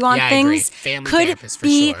works with you on things could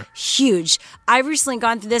be huge. I've recently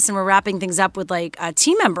gone through this and we're wrapping things up with a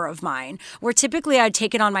team member of mine where typically I'd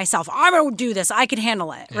take it on myself. I'm going to do this. I can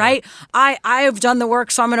handle it, right? I have done the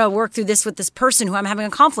work, so I'm going to work through this with this person who I'm having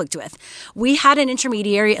a conflict with. We had an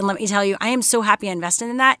intermediary, and let me tell you, I am so happy I invested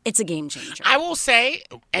in that. It's a game changer. I will say,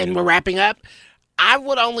 and we're wrapping up, I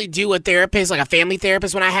would only do a therapist, like a family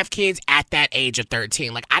therapist, when I have kids at that age of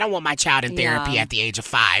 13. Like, I don't want my child in therapy at the age of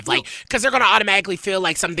 5. Like, because they're going to automatically feel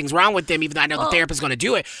like something's wrong with them, even though I know the therapist is going to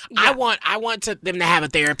do it. Yeah. I want them to have a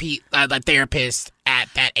therapist at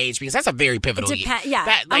that age, because that's a very pivotal year. Yeah.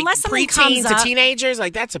 That, like, unless something preteen comes to up, teenagers,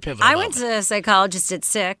 like, that's a pivotal I moment. went to a psychologist at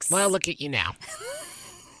 6. Well, look at you now.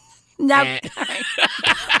 Now, right.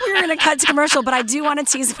 We were going to cut to commercial, but I do want to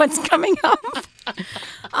tease what's coming up.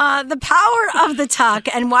 The power of the tuck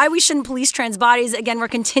and why we shouldn't police trans bodies. Again, we're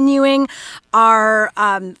continuing our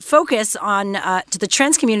focus on to the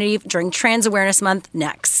trans community during Trans Awareness Month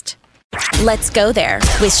next. Let's go there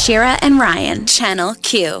with Shira and Ryan, Channel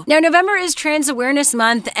Q. Now, November is Trans Awareness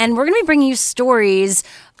Month, and we're going to be bringing you stories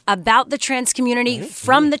about the trans community,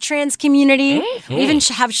 from the trans community. We even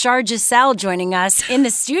have Shar Giselle joining us in the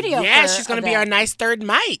studio. Yeah, she's going to be our nice third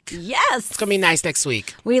mic. Yes. It's going to be nice next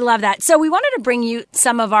week. We love that. So we wanted to bring you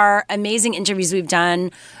some of our amazing interviews we've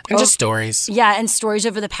done. And just stories. Yeah, and stories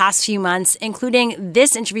over the past few months, including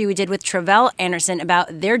this interview we did with Travell Anderson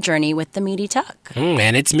about their journey with the meaty tuck.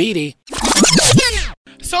 And it's meaty.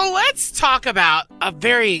 So let's talk about a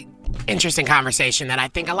very interesting conversation that I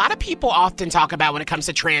think a lot of people often talk about when it comes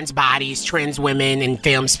to trans bodies, trans women in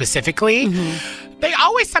film specifically. They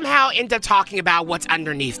always somehow end up talking about what's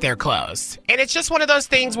underneath their clothes. And it's just one of those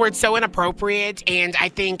things where it's so inappropriate. And I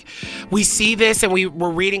think we see this, and we were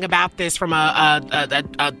reading about this from a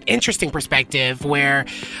interesting perspective, where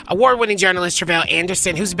award-winning journalist Travell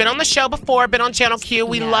Anderson, who's been on the show before, been on Channel Q,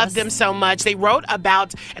 we love them so much. They wrote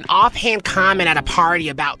about an offhand comment at a party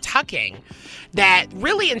about tucking that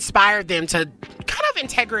really inspired them to kind of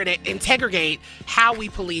integrate how we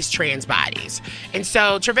police trans bodies. And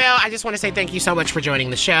so, Travell, I just want to say thank you so much for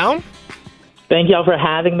joining the show. Thank y'all for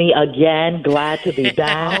having me again. Glad to be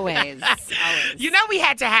back. Always. You know, we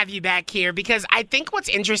had to have you back here because I think what's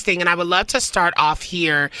interesting, and I would love to start off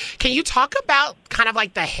here, can you talk about kind of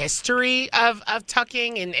like the history of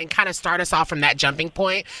tucking and kind of start us off from that jumping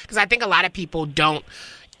point? Because I think a lot of people don't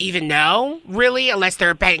even know, really, unless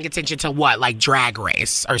they're paying attention to like Drag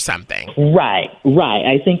Race or something. Right.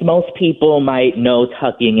 I think most people might know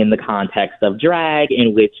tucking in the context of drag,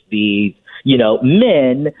 in which these,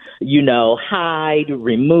 men, hide,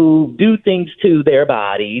 remove, do things to their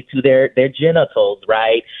bodies, to their genitals,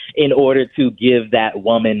 right, in order to give that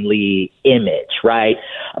womanly image, right?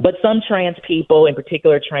 But some trans people, in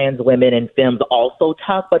particular trans women in films, also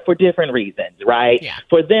tuck, but for different reasons, right? Yeah.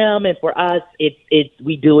 For them and for us,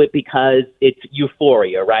 we do it because it's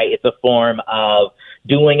euphoria, right? It's a form of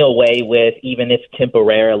doing away with, even if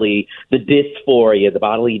temporarily, the dysphoria, the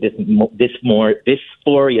bodily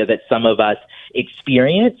dysphoria that some of us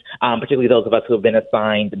experience, particularly those of us who have been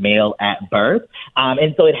assigned male at birth.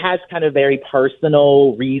 And so it has kind of very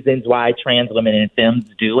personal reasons why trans women in films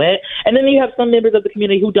do it. And then you have some members of the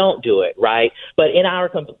community who don't do it, right? But in our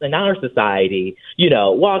society,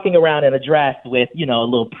 walking around in a dress with, a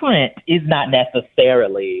little print is not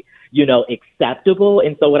necessarily acceptable.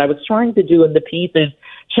 And so what I was trying to do in the piece is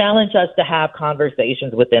challenge us to have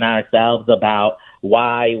conversations within ourselves about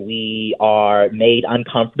why we are made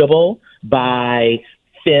uncomfortable by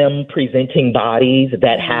femme presenting bodies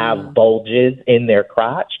that have bulges in their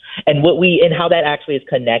crotch, and how that actually is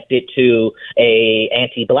connected to a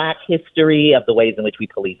anti-Black history of the ways in which we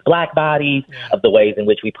police Black bodies, of the ways in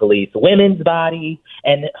which we police women's bodies,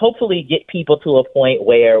 and hopefully get people to a point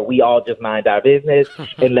where we all just mind our business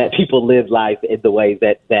and let people live life in the way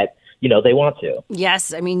that they want to.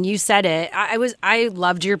 Yes, I mean, you said it. I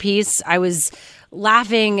loved your piece. I was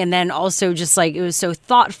laughing, and then also just like it was so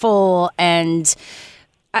thoughtful. And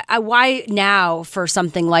why now for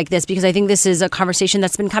something like this? Because I think this is a conversation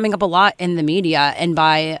that's been coming up a lot in the media and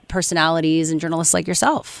by personalities and journalists like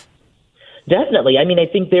yourself. Definitely. I mean, I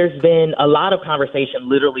think there's been a lot of conversation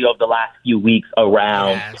literally over the last few weeks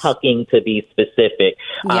around tucking, to be specific.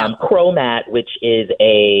 Yeah. Chromat, which is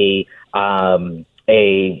a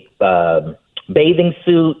bathing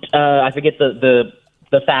suit. I forget the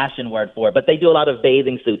fashion word for it, but they do a lot of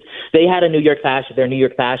bathing suits. They had their New York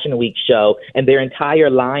Fashion Week show, and their entire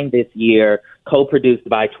line this year, co-produced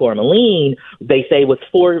by Tourmaline, they say was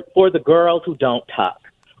for the girls who don't tuck.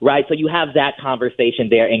 Right. So you have that conversation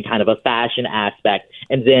there in kind of a fashion aspect.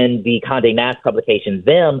 And then the Condé Nast publication,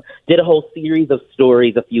 Them, did a whole series of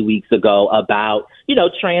stories a few weeks ago about,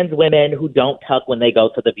 trans women who don't tuck when they go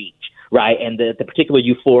to the beach. right? And the particular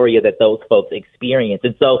euphoria that those folks experience.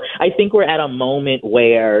 And so I think we're at a moment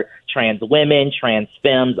where trans women, trans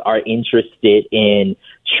femmes are interested in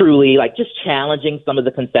truly like just challenging some of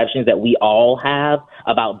the conceptions that we all have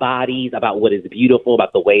about bodies, about what is beautiful,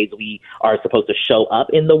 about the ways we are supposed to show up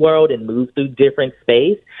in the world and move through different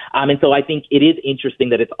space. And so I think it is interesting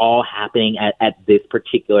that it's all happening at this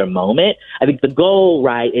particular moment. I think the goal,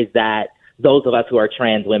 right, is that those of us who are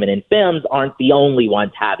trans women and femmes aren't the only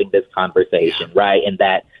ones having this conversation, right? And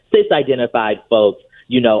that cis-identified folks,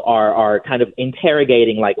 you know, are kind of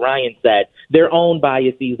interrogating, like Ryan said, their own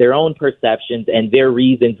biases, their own perceptions, and their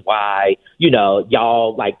reasons why, you know,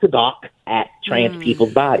 y'all like to gawk at trans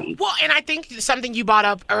people's bodies. Well, and I think something you brought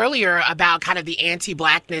up earlier about kind of the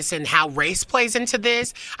anti-blackness and how race plays into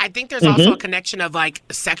this. I think there's also a connection of like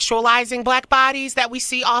sexualizing black bodies that we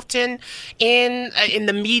see often in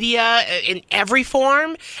the media in every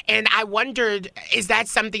form. And I wondered, is that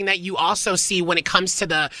something that you also see when it comes to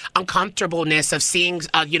the uncomfortableness of seeing,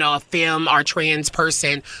 a femme or trans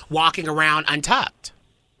person walking around untucked?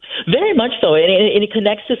 Very much so. And it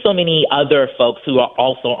connects to so many other folks who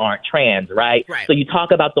also aren't trans, right? So you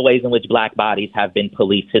talk about the ways in which black bodies have been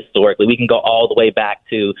policed historically. We can go all the way back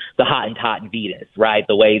to the Hottentot and Venus, right?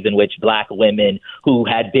 The ways in which black women who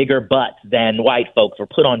had bigger butts than white folks were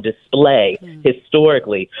put on display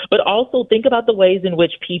historically. But also think about the ways in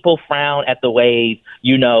which people frown at the ways,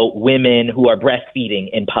 you know, women who are breastfeeding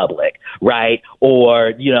in public, right?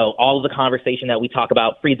 Or, you know, all of the conversation that we talk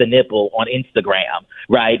about, free the nipple on Instagram,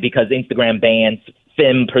 right? Because Instagram bans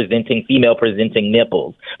female presenting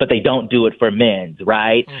nipples, but they don't do it for men's,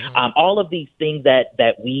 right? All of these things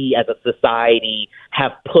that we as a society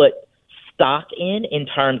have put stock in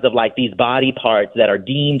terms of like these body parts that are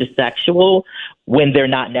deemed sexual when they're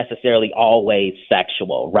not necessarily always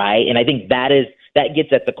sexual, right? And I think that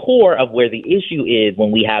gets at the core of where the issue is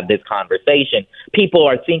when we have this conversation. People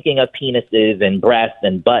are thinking of penises and breasts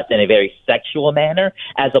and butts in a very sexual manner,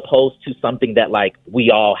 as opposed to something that like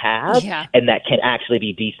we all have and that can actually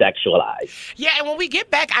be desexualized. Yeah, and when we get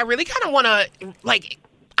back, I really kind of want to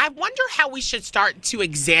I wonder how we should start to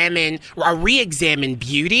examine or re-examine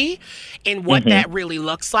beauty and what that really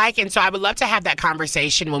looks like. And so I would love to have that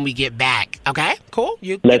conversation when we get back. Okay, cool.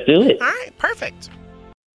 Let's do it. All right, perfect.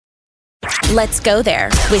 Let's go there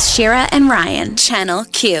with Shira and Ryan, Channel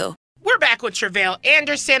Q. We're back with Tre'vell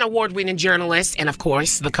Anderson, award-winning journalist, and of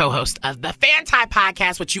course, the co-host of the Fan Type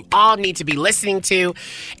podcast, which you all need to be listening to.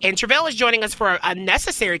 And Tre'vell is joining us for a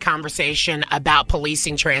necessary conversation about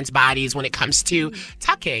policing trans bodies when it comes to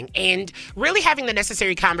tucking, and really having the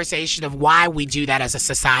necessary conversation of why we do that as a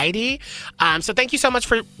society. So thank you so much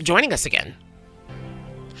for joining us again.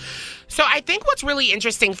 So I think what's really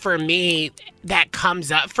interesting for me that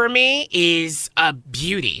comes up for me is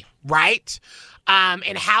beauty, right?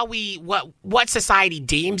 And how what society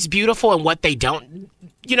deems beautiful and what they don't,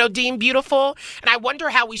 deem beautiful. And I wonder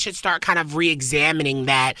how we should start kind of re-examining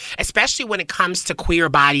that, especially when it comes to queer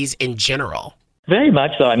bodies in general. Very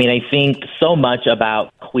much so. I mean, I think so much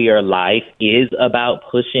about queer life is about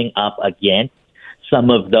pushing up against some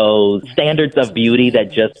of those standards of beauty that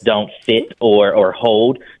just don't fit or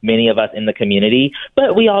hold many of us in the community.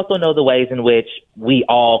 But we also know the ways in which we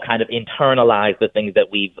all kind of internalize the things that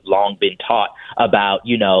we've long been taught about,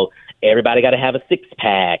 everybody got to have a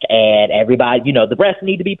six-pack, and everybody, the breasts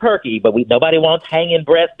need to be perky, but nobody wants hanging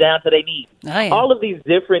breasts down to their knees. Oh, yeah. All of these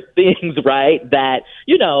different things, right, that,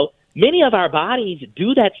 many of our bodies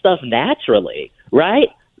do that stuff naturally, right?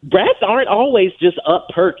 Breasts aren't always just up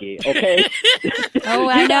perky, okay? Oh,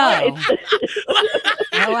 I know.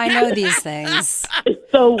 I know these things.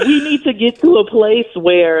 So we need to get to a place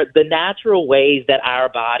where the natural ways that our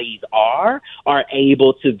bodies are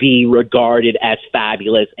able to be regarded as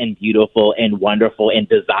fabulous and beautiful and wonderful and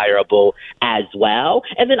desirable as well.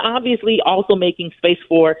 And then obviously also making space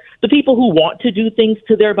for the people who want to do things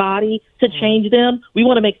to their body to change them. We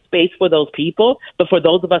want to make space for those people. But for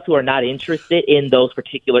those of us who are not interested in those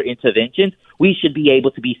particular interventions, we should be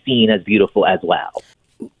able to be seen as beautiful as well.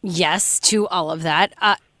 Yes, to all of that.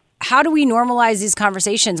 How do we normalize these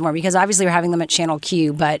conversations more? Because obviously we're having them at Channel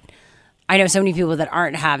Q, but I know so many people that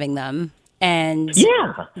aren't having them. And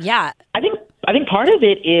yeah. I think part of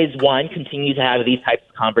it is, one, continue to have these types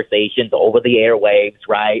of conversations over the airwaves,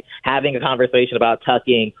 right? Having a conversation about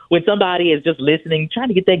tucking when somebody is just listening, trying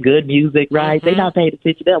to get that good music, right? They're not paying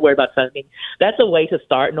attention. They don't worry about tucking. That's a way to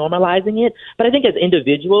start normalizing it. But I think as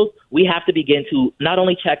individuals, we have to begin to not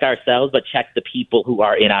only check ourselves, but check the people who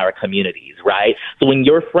are in our communities, right? So when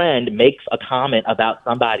your friend makes a comment about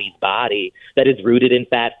somebody's body that is rooted in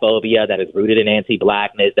fat phobia, that is rooted in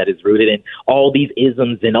anti-blackness, that is rooted in all these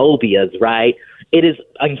isms and obias, right? it is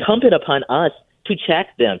incumbent upon us to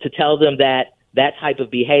check them, to tell them that that type of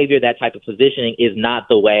behavior, that type of positioning is not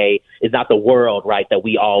the world, right, that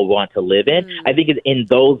we all want to live in. I think it's in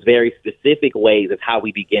those very specific ways is how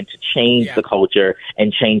we begin to change the culture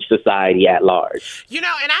and change society at large. You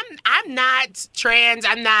know, and I'm not trans,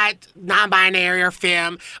 I'm not non-binary or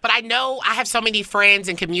femme, but I know I have so many friends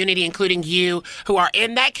and community, including you, who are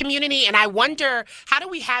in that community, and I wonder, how do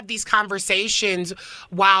we have these conversations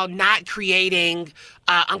while not creating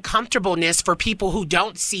uncomfortableness for people who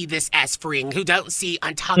don't see this as freeing, who don't see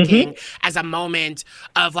untucking as a moment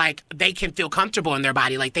of like they can feel comfortable in their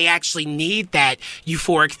body, like they actually need that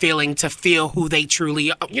euphoric feeling to feel who they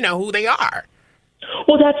truly, who they are.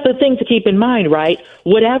 Well, that's the thing to keep in mind, right?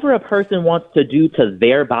 Whatever a person wants to do to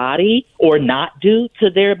their body or not do to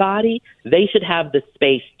their body, they should have the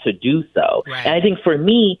space to do so. Right. And I think for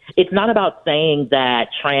me, it's not about saying that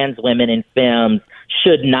trans women and femmes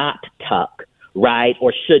should not tuck, right?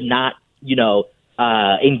 Or should not,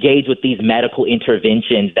 engage with these medical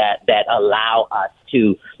interventions that allow us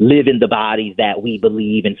to live in the bodies that we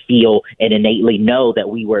believe and feel and innately know that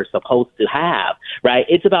we were supposed to have, right?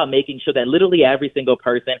 It's about making sure that literally every single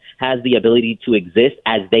person has the ability to exist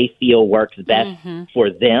as they feel works best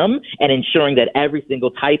for them, and ensuring that every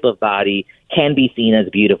single type of body can be seen as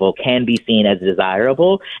beautiful, can be seen as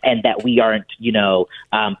desirable, and that we aren't,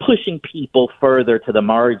 pushing people further to the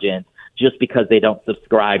margins just because they don't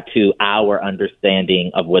subscribe to our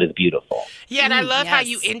understanding of what is beautiful. Yeah, and I love how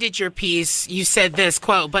you ended your piece. You said this,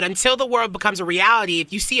 quote, "But until the world becomes a reality,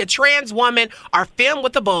 if you see a trans woman or femme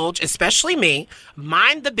with a bulge, especially me,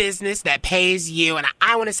 mind the business that pays you." And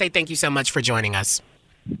I want to say thank you so much for joining us.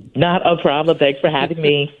 Not a problem. Thanks for having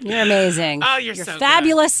me. You're amazing. Oh, you're so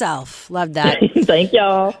fabulous self. Love that. Thank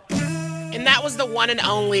y'all. And that was the one and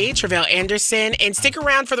only Tre'vell Anderson. And stick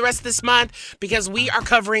around for the rest of this month because we are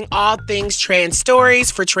covering all things trans stories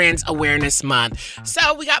for Trans Awareness Month.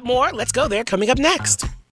 So we got more. Let's go there coming up next.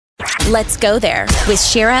 Let's go there with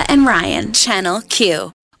Shira and Ryan, Channel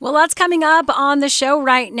Q. Well, that's coming up on the show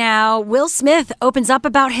right now. Will Smith opens up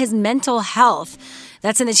about his mental health.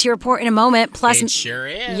 That's in the T Report in a moment. Plus, it sure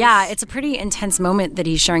is. Yeah, it's a pretty intense moment that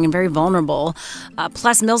he's sharing and very vulnerable.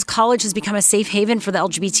 Plus, Mills College has become a safe haven for the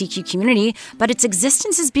LGBTQ community, but its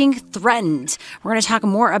existence is being threatened. We're going to talk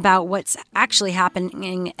more about what's actually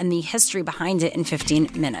happening and the history behind it in 15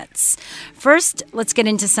 minutes. First, let's get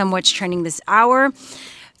into what's trending this hour.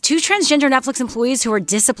 2 transgender Netflix employees who were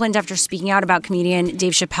disciplined after speaking out about comedian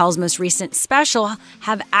Dave Chappelle's most recent special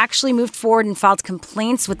have actually moved forward and filed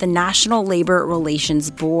complaints with the National Labor Relations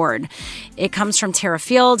Board. It comes from Tara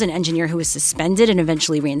Field, an engineer who was suspended and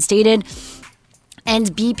eventually reinstated,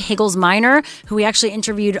 and B. Pagels-Minor, who we actually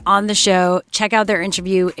interviewed on the show. Check out their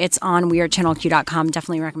interview. It's on wearechannelq.com.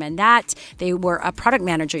 Definitely recommend that. They were a product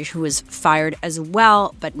manager who was fired as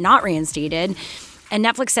well, but not reinstated. And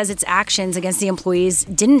Netflix says its actions against the employees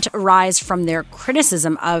didn't arise from their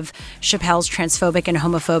criticism of Chappelle's transphobic and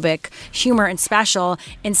homophobic humor and special.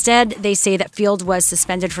 Instead, they say that Field was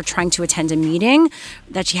suspended for trying to attend a meeting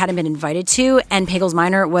that she hadn't been invited to, and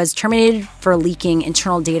Pagels-Minor was terminated for leaking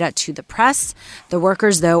internal data to the press. The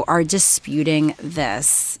workers, though, are disputing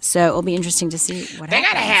this. So it'll be interesting to see what happens. They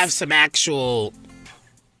got to have some actual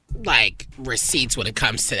receipts when it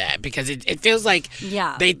comes to that, because it feels like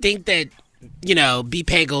they think that B.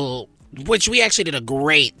 Pagel, which we actually did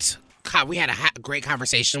we had a great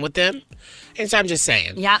conversation with them. And so I'm just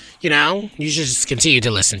saying, you should just continue to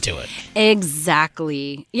listen to it.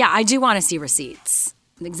 Exactly. Yeah, I do want to see receipts.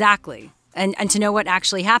 Exactly. And to know what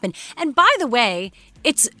actually happened. And by the way,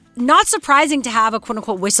 it's not surprising to have a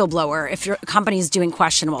quote-unquote whistleblower if your company's doing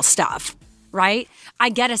questionable stuff, right? I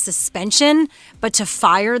get a suspension, but to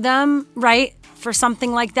fire them, right, for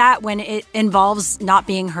something like that when it involves not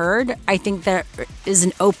being heard, I think there is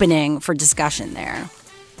an opening for discussion there.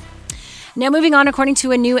 Now, moving on, according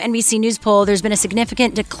to a new NBC News poll, there's been a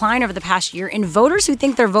significant decline over the past year in voters who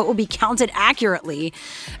think their vote will be counted accurately,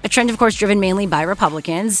 a trend, of course, driven mainly by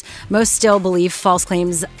Republicans. Most still believe false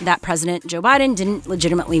claims that President Joe Biden didn't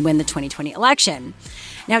legitimately win the 2020 election.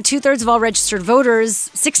 Now, 2/3 of all registered voters,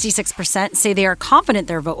 66%, say they are confident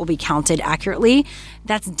their vote will be counted accurately.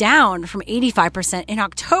 That's down from 85% in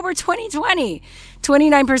October 2020.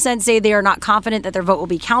 29% say they are not confident that their vote will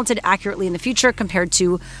be counted accurately in the future, compared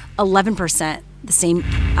to 11%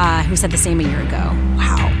 who said the same a year ago.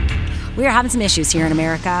 Wow. We are having some issues here in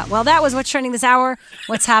America. Well, that was what's trending this hour.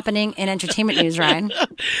 What's happening in entertainment news, Ryan?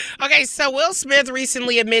 Okay, so Will Smith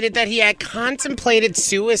recently admitted that he had contemplated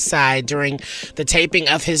suicide during the taping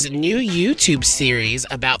of his new YouTube series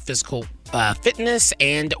about physical fitness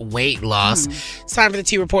and weight loss. It's time for the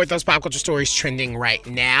T Report, those pop culture stories trending right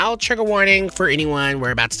now. Trigger warning for anyone,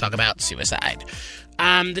 we're about to talk about suicide.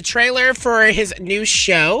 The trailer for his new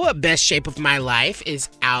show, Best Shape of My Life, is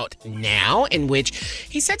out now, in which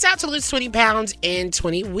he sets out to lose 20 pounds in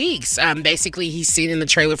 20 weeks. Basically, he's seen in the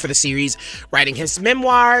trailer for the series writing his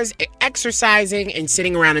memoirs, exercising, and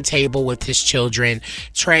sitting around a table with his children,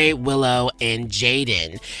 Trey, Willow, and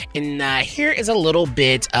Jaden. And here is a little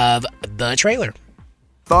bit of the trailer.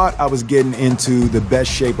 Thought I was getting into the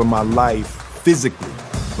best shape of my life physically,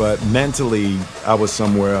 but mentally, I was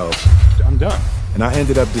somewhere else. I'm done. And I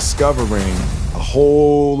ended up discovering a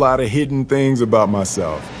whole lot of hidden things about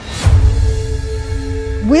myself.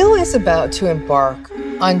 Will is about to embark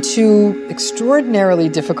on two extraordinarily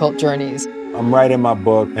difficult journeys. I'm writing my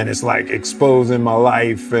book, and it's like exposing my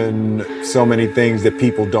life and so many things that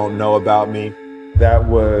people don't know about me. That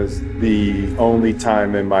was the only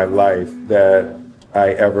time in my life that I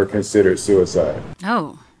ever considered suicide.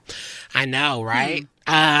 Oh. I know, right?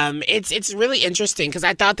 It's really interesting because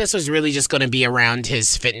I thought this was really just going to be around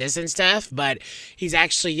his fitness and stuff, but he's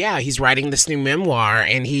actually, he's writing this new memoir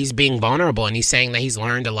and he's being vulnerable and he's saying that he's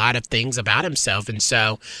learned a lot of things about himself. And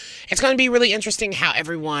so it's going to be really interesting how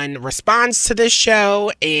everyone responds to this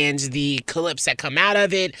show and the clips that come out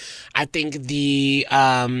of it. I think the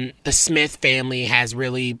Smith family has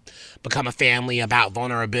really become a family about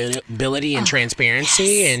vulnerability and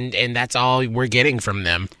transparency, and that's all we're getting from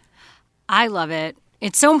them. I love it.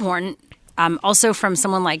 It's so important. Also from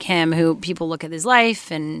someone like him who people look at his life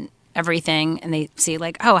and everything and they see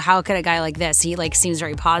like, oh, how could a guy like this? He like seems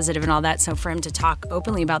very positive and all that. So for him to talk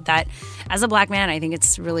openly about that as a black man, I think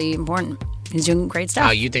it's really important. He's doing great stuff.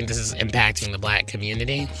 Oh, you think this is impacting the black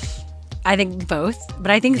community? I think both. But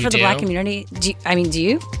I think for the black community, do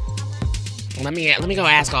you? Let me go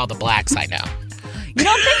ask all the blacks I know. You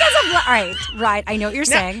don't think as a black... Right. I know what you're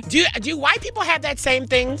saying. Do white people have that same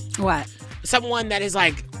thing? What? Someone that is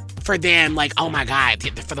like, for them, like, oh my God,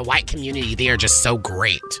 for the white community, they are just so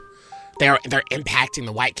great. They're impacting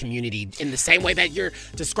the white community in the same way that you're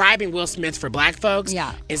describing Will Smith for black folks.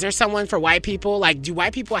 Yeah. Is there someone for white people? Like, do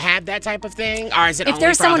white people have that type of thing? Or is it only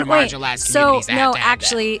for other marginalized communities? No,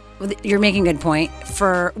 actually, you're making a good point.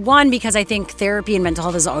 For one, because I think therapy and mental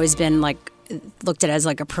health has always been like, looked at as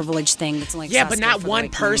like a privileged thing that's like but not one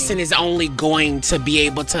person is only going to be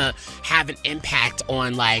able to have an impact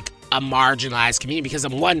on like a marginalized community because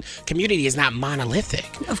one community is not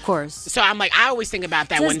monolithic. Of course. So I'm like, I always think about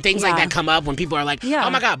that when things like that come up, when people are like, oh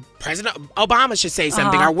my God, President Obama should say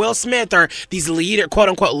something, or Will Smith, or these quote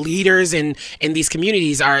unquote leaders in these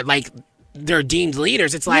communities are like, they're deemed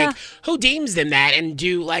leaders. It's like, who deems them that? And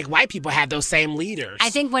do like white people have those same leaders? I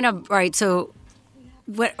think when I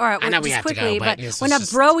know we have quickly, to go, but when a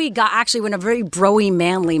very broy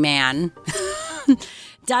manly man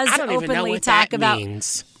does openly talk about,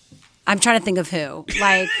 means. I'm trying to think of who.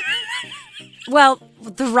 Like, well,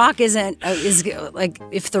 The Rock is like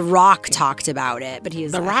if The Rock talked about it, but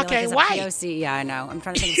he's The Rock ain't white. POC. Yeah, I know. I'm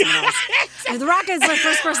trying to think of someone else. The Rock is the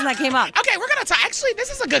first person that came up. Okay, we're gonna talk. Actually, this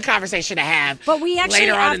is a good conversation to have. But we actually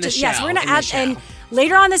later on in the show. Yes, we're gonna add, and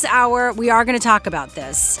later on this hour, we are gonna talk about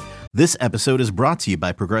this. This episode is brought to you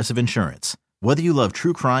by Progressive Insurance. Whether you love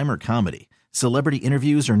true crime or comedy, celebrity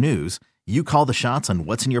interviews or news, you call the shots on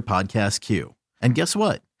what's in your podcast queue. And guess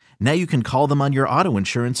what? Now you can call them on your auto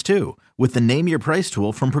insurance too with the Name Your Price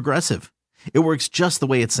tool from Progressive. It works just the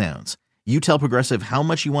way it sounds. You tell Progressive how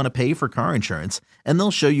much you want to pay for car insurance, and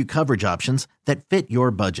they'll show you coverage options that fit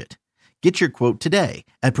your budget. Get your quote today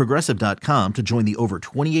at Progressive.com to join the over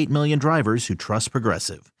 28 million drivers who trust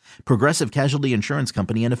Progressive. Progressive Casualty Insurance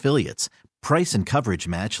Company and Affiliates. Price and coverage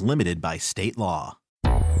match limited by state law.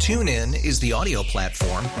 TuneIn is the audio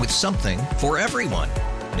platform with something for everyone.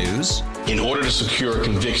 News. In order to secure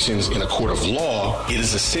convictions in a court of law, it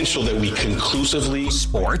is essential that we conclusively...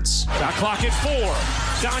 Sports. Got clock at 4.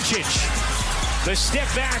 Doncic. The step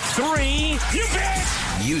back 3. You bet.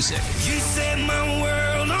 Music. You set my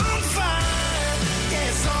world on fire.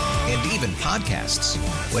 Yes, and even podcasts.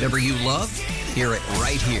 Whatever you love, hear it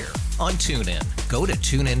right here on TuneIn. Go to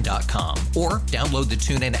TuneIn.com or download the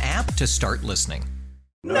TuneIn app to start listening.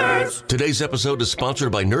 Nerds. Today's episode is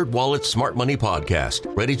sponsored by NerdWallet's Smart Money Podcast.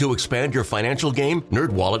 Ready to expand your financial game?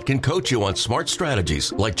 NerdWallet can coach you on smart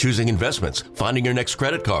strategies like choosing investments, finding your next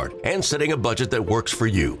credit card, and setting a budget that works for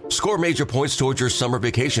you. Score major points towards your summer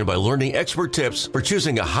vacation by learning expert tips for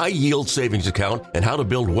choosing a high-yield savings account and how to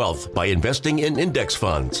build wealth by investing in index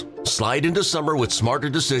funds. Slide into summer with smarter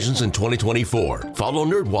decisions in 2024. Follow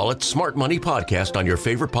NerdWallet's Smart Money Podcast on your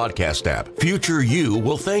favorite podcast app. Future you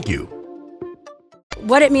will thank you.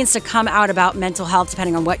 what it means to come out about mental health,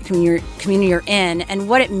 depending on what community you're in, and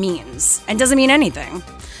what it means, and doesn't mean anything,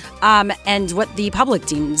 and what the public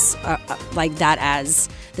deems like that as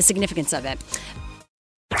the significance of it.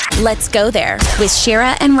 Let's go there with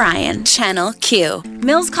Shira and Ryan, Channel Q.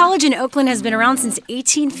 Mills College in Oakland has been around since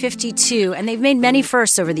 1852, and they've made many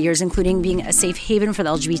firsts over the years, including being a safe haven for the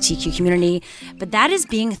LGBTQ community. But that is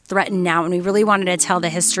being threatened now, and we really wanted to tell the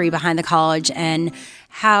history behind the college and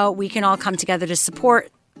how we can all come together to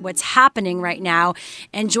support what's happening right now.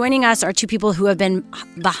 And joining us are two people who have been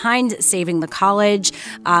behind saving the college,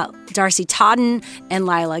 Darcy Totten and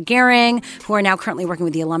Lila Gehring, who are now currently working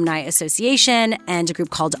with the Alumni Association and a group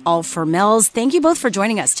called All for Mills. Thank you both for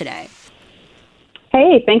joining us today.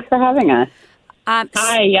 Hey, thanks for having us.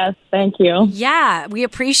 Hi, yes, thank you. Yeah, we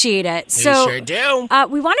appreciate it. We sure do.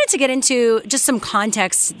 We wanted to get into just some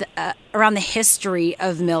context around the history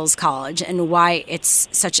of Mills College and why it's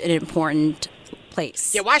such an important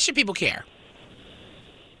place. Yeah, why should people care?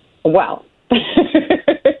 Well,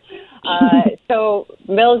 so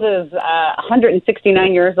Mills is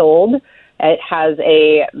 169 years old. It has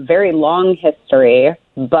a very long history,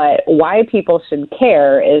 but why people should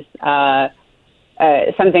care is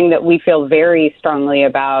something that we feel very strongly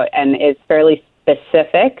about and is fairly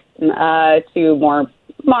specific to more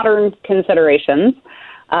modern considerations.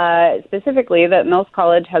 Specifically, that Mills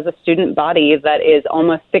College has a student body that is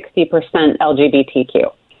almost 60%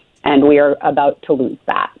 LGBTQ, and we are about to lose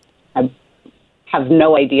that. I have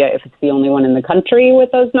no idea if it's the only one in the country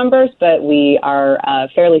with those numbers, but we are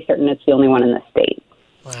fairly certain it's the only one in the state.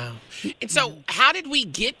 Wow. And so how did we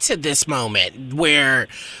get to this moment where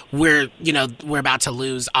we're about to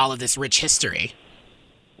lose all of this rich history?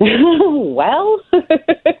 Well,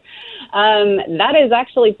 that is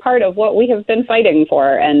actually part of what we have been fighting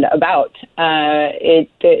for and about.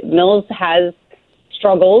 Mills has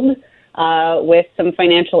struggled with some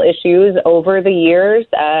financial issues over the years.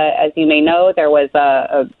 As you may know, there was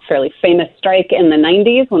a fairly famous strike in the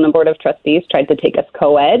 90s when the Board of Trustees tried to take us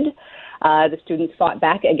co-ed. The students fought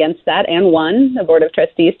back against that and won. The Board of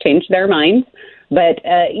Trustees changed their minds. But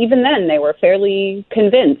even then, they were fairly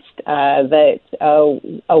convinced that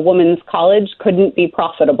a women's college couldn't be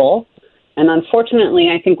profitable. And unfortunately,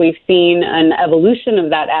 I think we've seen an evolution of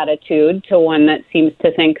that attitude to one that seems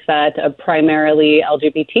to think that a primarily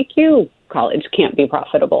LGBTQ college can't be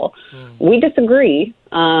profitable. We disagree,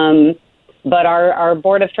 but our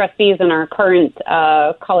Board of Trustees and our current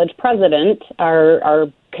college president are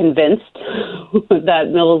convinced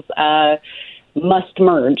that Mills must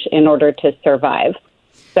merge in order to survive.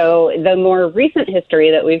 So the more recent history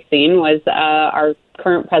that we've seen was our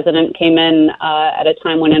current president came in at a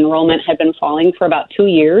time when enrollment had been falling for about 2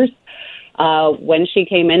 years. When she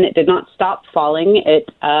came in, it did not stop falling. It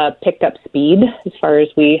picked up speed as far as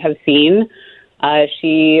we have seen.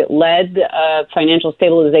 She led a financial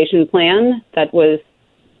stabilization plan that was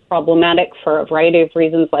problematic for a variety of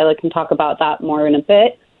reasons. Lila can talk about that more in a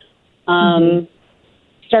bit.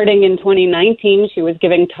 Starting in 2019, she was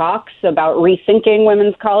giving talks about rethinking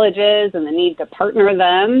women's colleges and the need to partner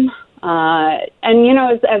them. And, you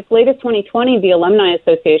know, as late as 2020, the Alumni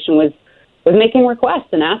Association was making requests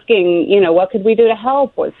and asking, you know, what could we do to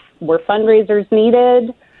help? Were fundraisers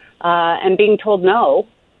needed? And being told no.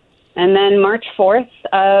 And then March 4th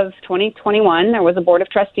of 2021, there was a Board of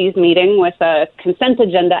Trustees meeting with a consent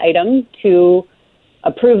agenda item to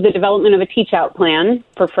approve the development of a teach-out plan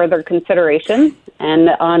for further consideration. And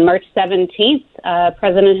on March 17th,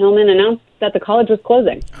 President Hillman announced that the college was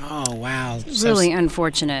closing. Oh, wow. Really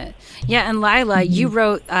unfortunate. Yeah, and Lila, you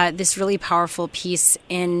wrote this really powerful piece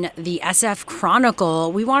in the SF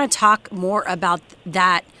Chronicle. We want to talk more about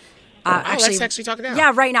that. Let's actually talk it out.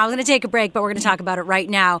 Yeah, right now. I'm going to take a break, but we're going to talk about it right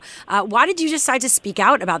now. Why did you decide to speak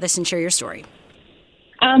out about this and share your story?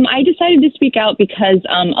 I decided to speak out because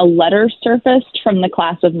a letter surfaced from the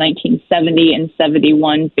class of 1970 and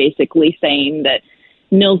 71 basically saying that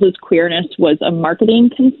Mills's queerness was a marketing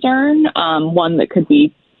concern, one that could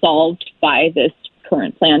be solved by this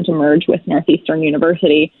current plan to merge with Northeastern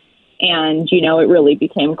University. And, you know, it really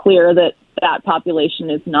became clear that that population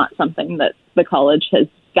is not something that the college has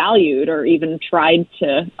valued or even tried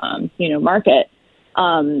to, market.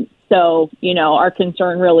 So, you know, our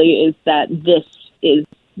concern really is that this is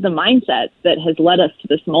the mindset that has led us to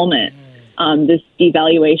this moment, this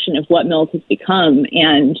devaluation of what Mills has become.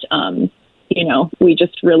 And, we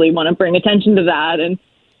just really want to bring attention to that. And,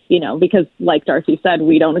 because like Darcy said,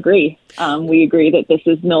 we don't agree. We agree that this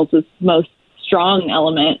is Mills's most strong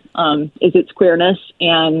element, is its queerness.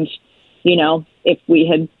 And, if we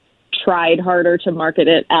had tried harder to market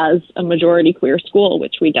it as a majority queer school,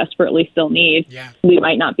 which we desperately still need, we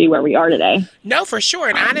might not be where we are today. No, for sure.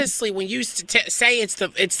 And honestly, when you say it's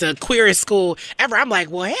the queerest school ever, I'm like,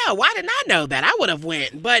 well, hell, why didn't I know that? I would have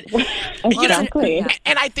went. But exactly.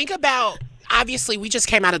 And I think about, obviously, we just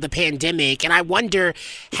came out of the pandemic, and I wonder,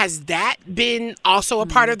 has that been also a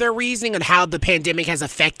part of their reasoning on how the pandemic has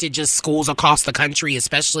affected just schools across the country,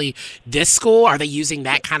 especially this school? Are they using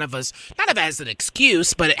that kind of as, not as an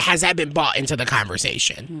excuse, but has that been brought into the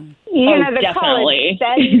conversation? You know, the definitely.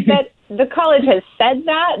 college said that the college has said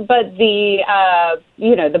that, but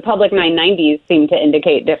the public 990s seem to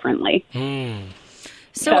indicate differently.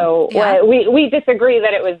 So we disagree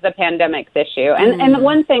that it was the pandemic's issue. And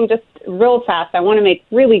one thing, just real fast, I want to make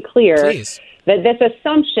really clear that this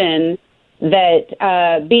assumption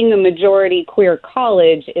that being a majority queer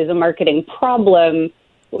college is a marketing problem,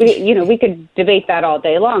 we could debate that all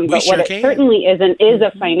day long. But what it certainly isn't is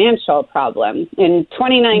a financial problem. In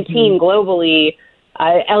 2019, globally,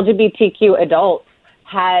 LGBTQ adults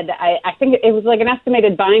had, I think it was like an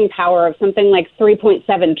estimated buying power of something like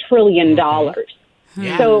 $3.7 trillion.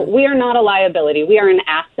 Yeah. So we are not a liability. We are an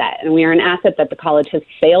asset, and we are an asset that the college has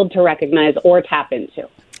failed to recognize or tap into.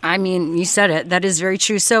 I mean, you said it. That is very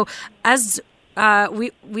true. So as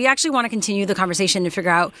we actually want to continue the conversation to figure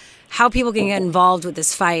out how people can get involved with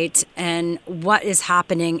this fight and what is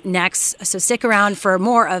happening next. So stick around for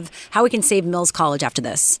more of how we can save Mills College after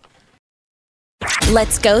this.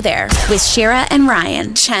 Let's go there with Shira and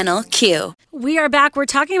Ryan, Channel Q. We are back. We're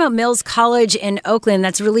talking about Mills College in Oakland.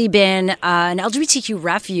 That's really been an LGBTQ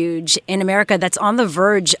refuge in America that's on the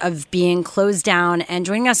verge of being closed down. And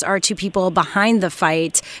joining us are two people behind the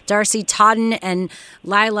fight, Darcy Totten and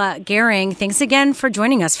Lila Gehring. Thanks again for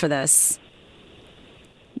joining us for this.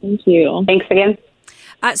 Thank you. Thanks again.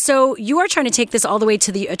 So you are trying to take this all the way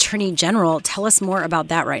to the Attorney General. Tell us more about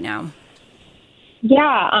that right now.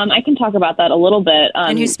 Yeah, I can talk about that a little bit.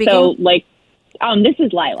 And who's speaking? So, this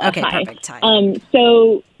is Lila. Okay, Hi. perfect. Hi.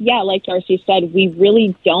 So, like Darcy said, we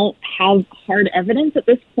really don't have hard evidence at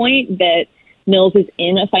this point that Mills is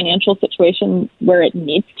in a financial situation where it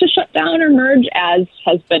needs to shut down or merge, as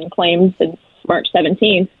has been claimed since March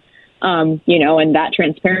 17th. And that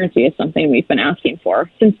transparency is something we've been asking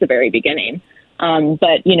for since the very beginning.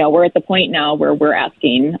 But we're at the point now where we're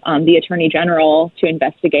asking the Attorney General to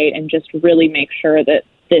investigate and just really make sure that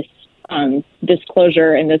this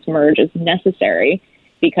disclosure and this merge is necessary,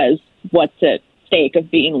 because what's at stake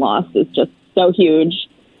of being lost is just so huge.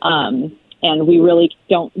 And we really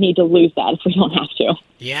don't need to lose that if we don't have to.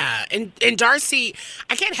 Yeah. And Darcy,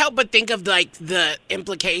 I can't help but think of the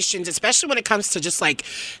implications, especially when it comes to just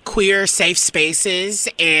queer safe spaces.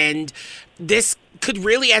 And this could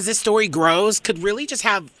really, as this story grows, could really just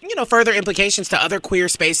have, further implications to other queer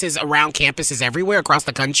spaces around campuses everywhere across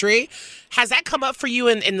the country. Has that come up for you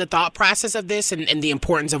in the thought process of this and the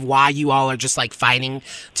importance of why you all are just fighting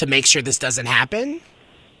to make sure this doesn't happen?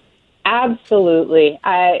 Absolutely.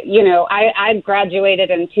 I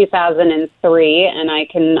graduated in 2003, and I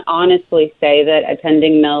can honestly say that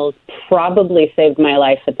attending Mills probably saved my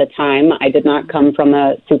life at the time. I did not come from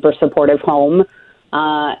a super supportive home.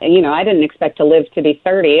 I didn't expect to live to be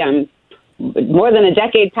 30. I'm more than a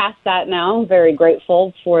decade past that now. Very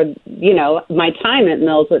grateful for, my time at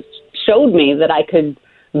Mills, which showed me that I could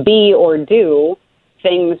be or do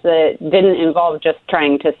things that didn't involve just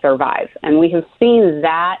trying to survive. And we have seen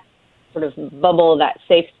that sort of bubble, that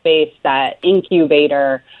safe space, that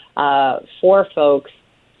incubator for folks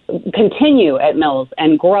continue at Mills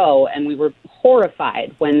and grow. And we were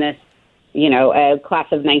horrified when this, a class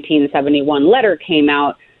of 1971 letter came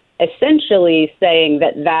out, essentially saying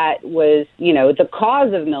that was, the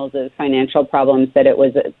cause of Mills's financial problems, that it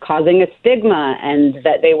was causing a stigma, and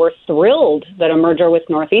that they were thrilled that a merger with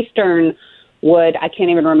Northeastern would, I can't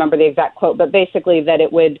even remember the exact quote, but basically that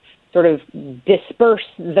it would sort of disperse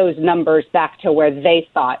those numbers back to where they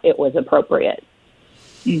thought it was appropriate.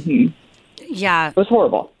 Mm-hmm. Yeah. It was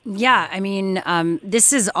horrible. Yeah. I mean,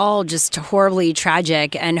 this is all just horribly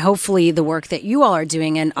tragic, and hopefully the work that you all are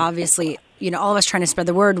doing, and obviously, all of us trying to spread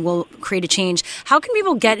the word, will create a change. How can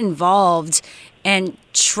people get involved and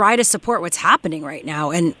try to support what's happening right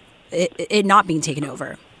now and it not being taken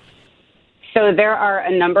over? So there are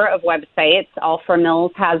a number of websites. All for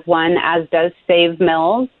Mills has one, as does Save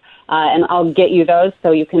Mills. And I'll get you those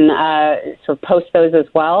so you can sort of post those as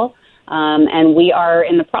well. And we are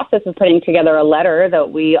in the process of putting together a letter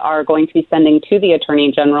that we are going to be sending to the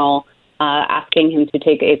Attorney General, asking him to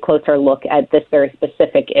take a closer look at this very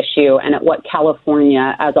specific issue and at what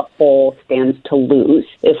California as a whole stands to lose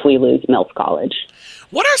if we lose Mills College.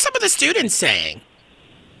 What are some of the students saying?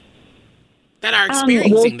 that are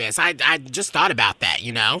experiencing this. I just thought about that,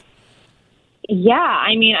 Yeah,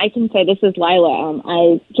 I mean, I can say this is Lila.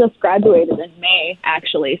 I just graduated in May,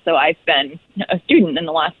 actually, so I've been a student in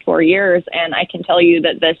the last 4 years, and I can tell you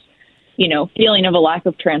that this, feeling of a lack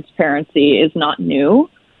of transparency is not new.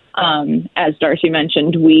 As Darcy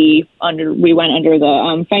mentioned, we went under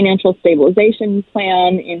the Financial Stabilization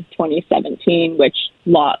Plan in 2017, which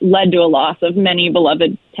led to a loss of many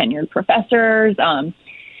beloved tenured professors.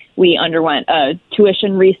 We underwent a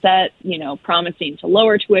tuition reset, promising to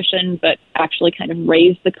lower tuition, but actually kind of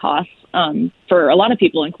raised the costs for a lot of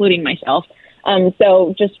people, including myself.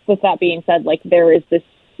 So just with that being said, there is this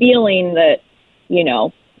feeling that,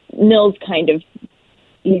 Mills kind of,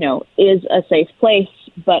 is a safe place,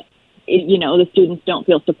 but, the students don't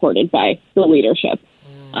feel supported by the leadership,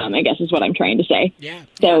 I guess is what I'm trying to say. Yeah.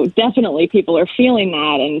 So definitely people are feeling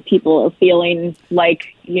that, and people are feeling like,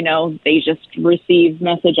 they just receive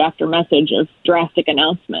message after message of drastic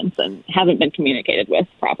announcements and haven't been communicated with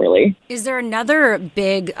properly. Is there another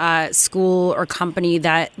big school or company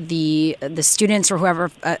that the students or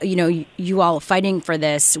whoever, you all fighting for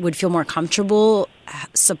this would feel more comfortable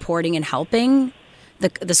supporting and helping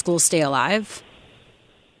the school stay alive?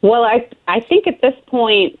 Well, I think at this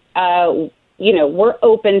point, we're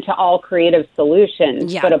open to all creative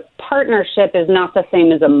solutions, but a partnership is not the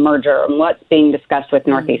same as a merger. And what's being discussed with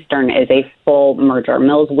Northeastern is a full merger.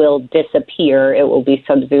 Mills will disappear. It will be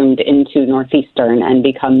subsumed into Northeastern and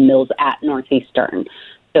become Mills at Northeastern.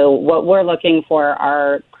 So what we're looking for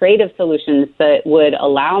are creative solutions that would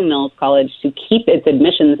allow Mills College to keep its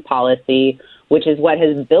admissions policy, which is what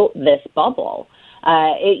has built this bubble.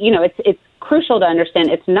 It's crucial to understand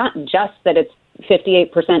it's not just that it's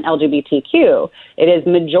 58% LGBTQ. It is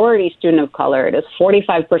majority student of color. It is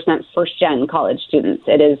 45% first-gen college students.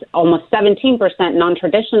 It is almost 17%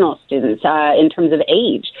 non-traditional students in terms of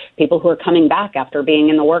age, people who are coming back after being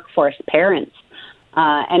in the workforce, parents.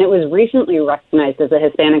 And it was recently recognized as a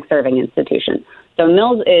Hispanic serving institution. So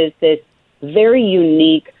Mills is this very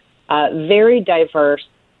unique, very diverse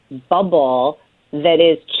bubble that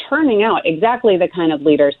is churning out exactly the kind of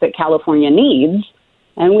leaders that California needs,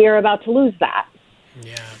 and we are about to lose that.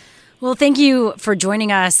 Well, thank you for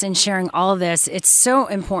joining us and sharing all of this. It's so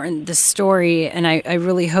important, this story, and I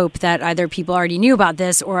really hope that either people already knew about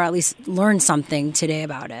this or at least learned something today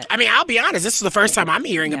about it. I mean, I'll be honest, this is the first time I'm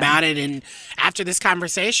hearing about it, and after this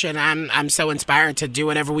conversation, I'm so inspired to do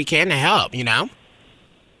whatever we can to help,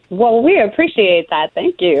 Well, we appreciate that.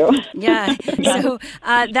 Thank you. Yeah. So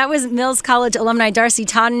that was Mills College alumni Darcy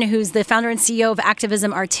Totten, who's the founder and CEO of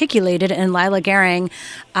Activism Articulated, and Lila Gehring,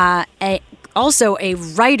 also a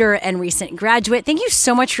writer and recent graduate. Thank you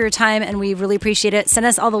so much for your time, and we really appreciate it. Send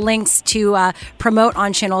us all the links to promote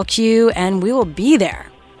on Channel Q, and we will be there.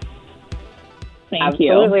 Thank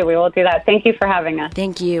you. Absolutely, we will do that. Thank you for having us.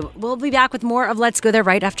 Thank you. We'll be back with more of Let's Go There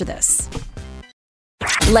right after this.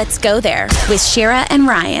 Let's Go There with Shira and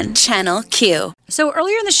Ryan, Channel Q. So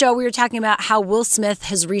earlier in the show, we were talking about how Will Smith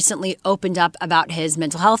has recently opened up about his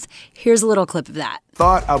mental health. Here's a little clip of that.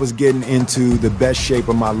 Thought I was getting into the best shape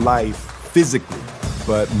of my life physically,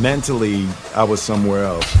 but mentally, I was somewhere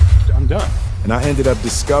else. I'm done. And I ended up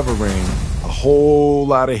discovering a whole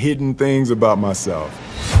lot of hidden things about myself.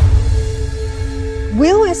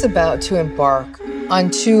 Will is about to embark on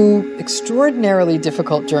two extraordinarily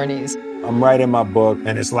difficult journeys. I'm writing my book,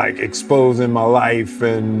 and it's like exposing my life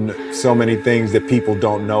and so many things that people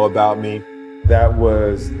don't know about me. That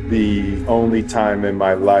was the only time in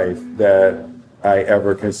my life that I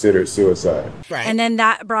ever considered suicide. Right. And then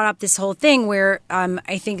that brought up this whole thing where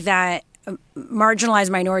I think that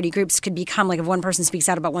marginalized minority groups could become like, if one person speaks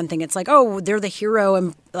out about one thing, it's like, oh, they're the hero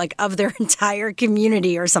and like of their entire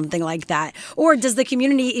community or something like that. Or does the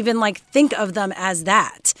community even like think of them as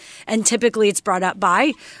that? And typically it's brought up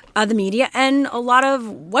by the media and a lot of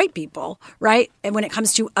white people, right? And when it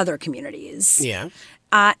comes to other communities. Yeah.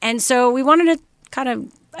 And so we wanted to kind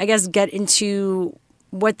of, I guess, get into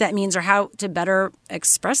what that means or how to better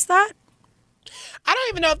express that. I don't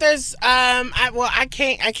even know if there's I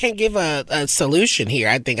can't give a solution here.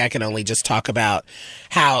 I think I can only just talk about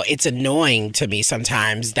how it's annoying to me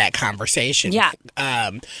sometimes, that conversation. Yeah.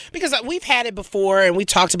 Because we've had it before and we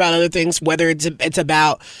talked about other things, whether it's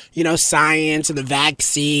about, science and the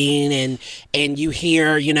vaccine and you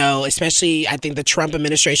hear, especially I think the Trump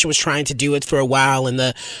administration was trying to do it for a while, and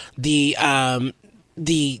the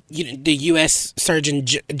U.S. Surgeon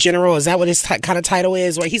General, is that what his kind of title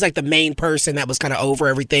is? Where he's like the main person that was kind of over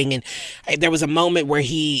everything. And there was a moment where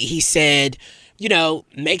he said,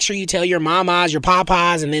 make sure you tell your mamas, your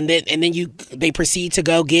papas, and then they proceed to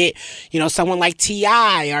go get, someone like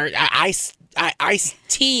T.I. or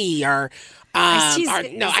Ice-T or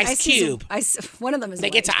Ice Cube. One of them is They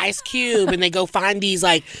white. get to Ice Cube and they go find these,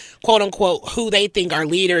 like, quote unquote, who they think are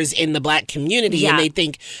leaders in the black community. Yeah. And they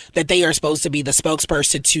think that they are supposed to be the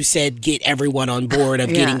spokesperson to said get everyone on board of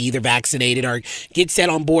getting either vaccinated or get set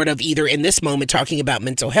on board of either in this moment talking about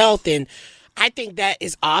mental health. And I think that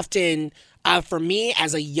is often, for me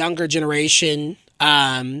as a younger generation,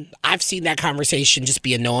 I've seen that conversation just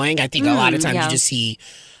be annoying. I think a lot of times you just see,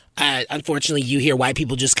 unfortunately, you hear white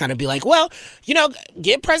people just kind of be like, well,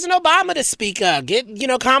 get President Obama to speak up. Get,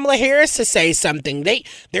 Kamala Harris to say something.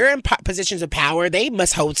 They're in positions of power. They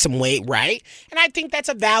must hold some weight, right? And I think that's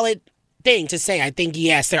a valid thing to say. I think,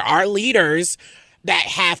 yes, there are leaders that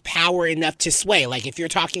have power enough to sway. Like if you're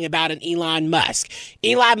talking about an Elon Musk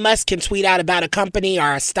can tweet out about a company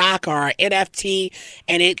or a stock or an NFT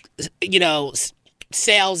and it,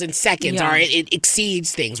 sells in seconds or it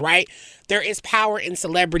exceeds things, right? There is power in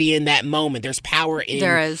celebrity in that moment. There's power in...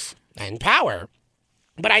 There is. And power.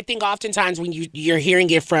 But I think oftentimes when you're hearing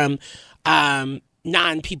it from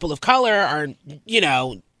non-people of color or,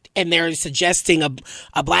 and they're suggesting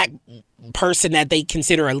a black person that they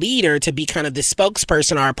consider a leader to be kind of the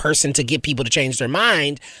spokesperson or a person to get people to change their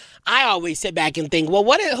mind, I always sit back and think, well,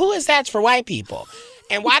 who is that for white people?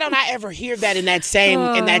 And why don't I ever hear that in that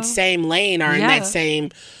same lane or in that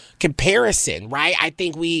same comparison, right? I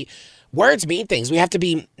think words mean things. We have to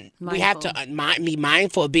be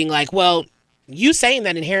mindful of being like, well, you saying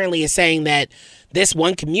that inherently is saying that this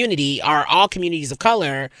one community or all communities of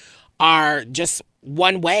color are just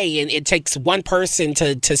one way, and it takes one person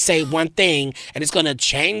to say one thing, and it's going to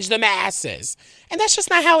change the masses. And that's just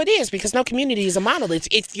not how it is, because no community is a monolith.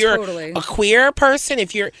 If you're a queer person,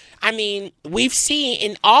 we've seen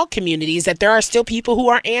in all communities that there are still people who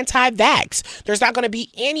are anti-vax. There's not going to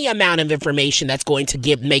be any amount of information that's going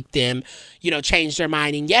to make them, change their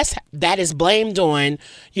mind. And yes, that is blamed on,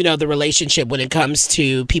 the relationship when it comes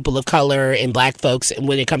to people of color and black folks, and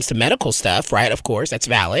when it comes to medical stuff, right? Of course, that's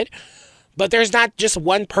valid. But there's not just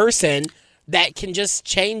one person that can just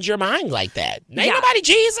change your mind like that. Ain't nobody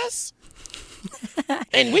Jesus.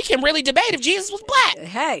 And we can really debate if Jesus was black.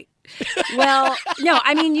 Hey. Well, no,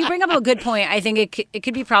 you bring up a good point. I think it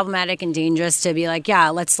could be problematic and dangerous to be like,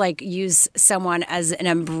 let's use someone as an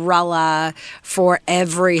umbrella for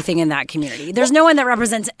everything in that community. There's no one that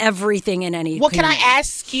represents everything in any community. Can I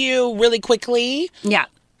ask you really quickly? Yeah.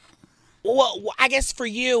 Well, I guess for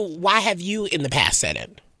you, why have you in the past said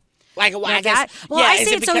it? Like, well, I guess. Well, I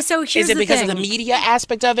say it so. Here's the thing. Is it because of the media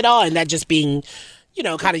aspect of it all, and that just being,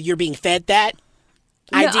 kind of you're being fed that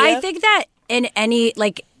idea? I think that in any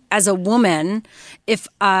as a woman, if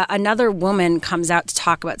another woman comes out to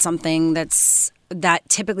talk about something that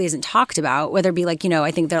typically isn't talked about, whether it be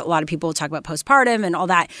I think that a lot of people talk about postpartum and all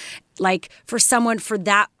that, for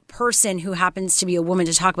that person who happens to be a woman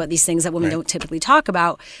to talk about these things that women don't typically talk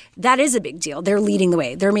about, that is a big deal. They're leading the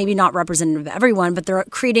way. They're maybe not representative of everyone, but they're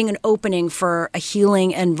creating an opening for a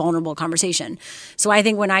healing and vulnerable conversation. So I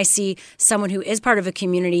think when I see someone who is part of a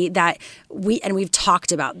community that we've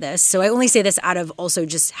talked about this, so I only say this out of also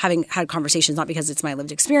just having had conversations, not because it's my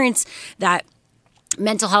lived experience, that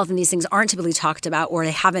mental health and these things aren't typically talked about, or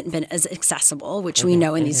they haven't been as accessible, which we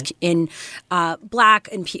know in these Black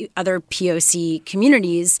and other POC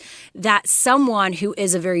communities, that someone who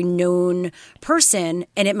is a very known person,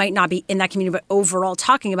 and it might not be in that community, but overall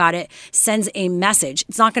talking about it, sends a message.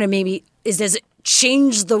 It's not going to does it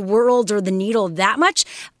change the world or the needle that much?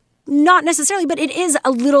 Not necessarily, but it is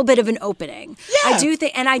a little bit of an opening. Yeah. I do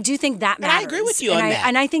think that matters. And I agree with you on that.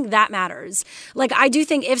 And I think that matters. I do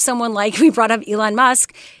think if someone like we brought up Elon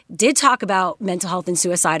Musk did talk about mental health and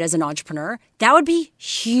suicide as an entrepreneur, that would be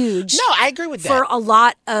huge. No, I agree with that. For a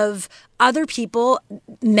lot of other people,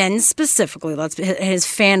 men specifically, his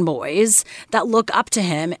fanboys that look up to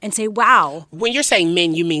him and say, wow. When you're saying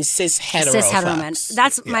men, you mean cis hetero men.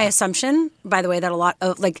 That's my assumption, by the way, that a lot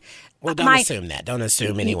of well, don't assume that. Don't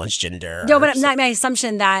assume anyone's gender. No, but my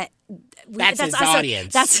assumption that that's his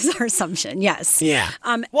audience. That's our assumption. Yes. Yeah.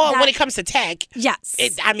 When it comes to tech, yes.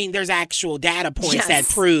 There's actual data points that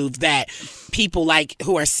prove that people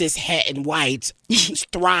who are cis het and white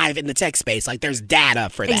thrive in the tech space. There's data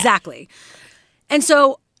for that. Exactly. And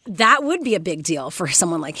so that would be a big deal for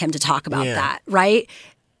someone like him to talk about that, right?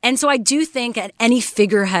 And so I do think at any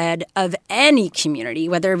figurehead of any community,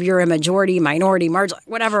 whether you're a majority, minority, marginal,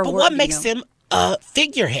 whatever. But what makes them a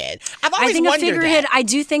figurehead? I've always I think wondered a figurehead, that. I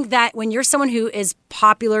do think that when you're someone who is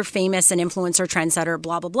popular, famous, an influencer, trendsetter,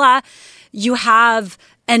 blah, blah, blah, you have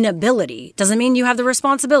an ability. Doesn't mean you have the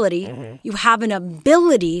responsibility. Mm-hmm. You have an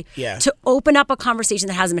ability Yeah. to open up a conversation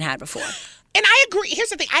that hasn't been had before. And I agree. Here's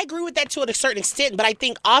the thing. I agree with that to a certain extent, but I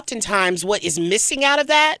think oftentimes what is missing out of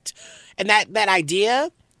that and that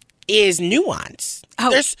idea is nuance.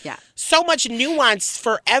 There's so much nuance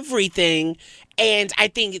for everything. And I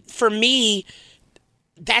think for me,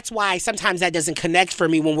 that's why sometimes that doesn't connect for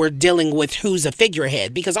me when we're dealing with who's a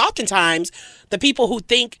figurehead. Because oftentimes the people who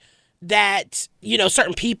think that, you know,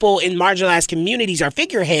 certain people in marginalized communities are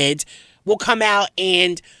figureheads will come out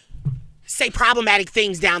and say problematic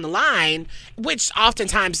things down the line, which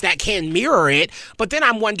oftentimes that can mirror it. But then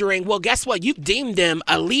I'm wondering, well, guess what? You've deemed them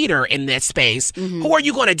a leader in this space. Mm-hmm. Who are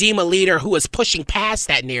you going to deem a leader who is pushing past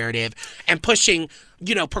that narrative and pushing,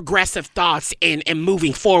 you know, progressive thoughts and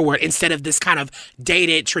moving forward instead of this kind of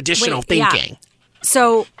dated traditional thinking? Yeah.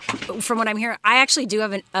 So from what I'm hearing, I actually do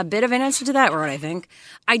have a bit of an answer to that, or what I think.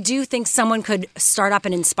 I do think someone could start up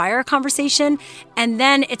and inspire a conversation, and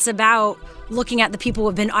then it's about looking at the people who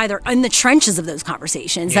have been either in the trenches of those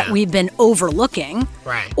conversations that we've been overlooking,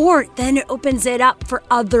 right? Or then it opens it up for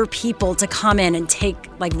other people to come in and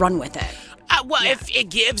run with it. If it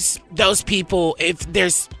gives those people,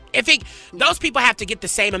 those people have to get the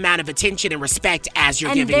same amount of attention and respect as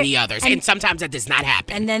you're giving the others. And sometimes that does not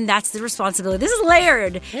happen. And then that's the responsibility. This is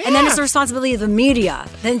layered. Yeah. And then it's the responsibility of the media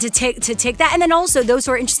then to take that. And then also those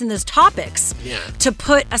who are interested in those topics to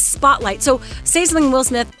put a spotlight. So say something Will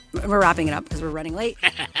Smith, we're wrapping it up because we're running late.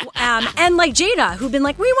 And like Jada, who've been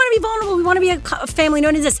like, we want to be vulnerable. We want to be a family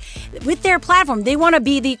known as this. With their platform, they want to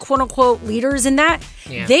be the quote unquote leaders in that.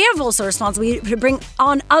 Yeah. They have also a responsibility to bring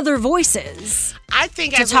on other voices. I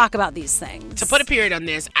think to talk about these things. To put a period on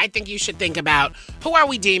this, I think you should think about who are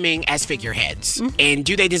we deeming as figureheads? Mm-hmm. And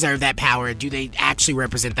do they deserve that power? Do they actually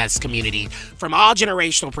represent that community from all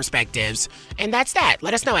generational perspectives? And that's that.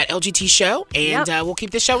 Let us know at LGT Show, and we'll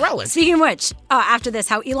keep this show rolling. Speaking of which, after this,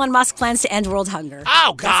 how Elon Musk plans to end world hunger.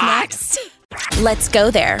 Oh, God. That's next. Let's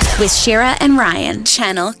go there with Shira and Ryan,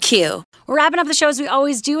 Channel Q. We're wrapping up the show as we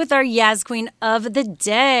always do with our Yas Queen of the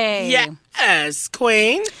Day. Yes,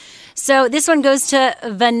 Queen. So this one goes to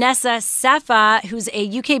Vanessa Sefa, who's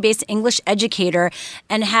a UK-based English educator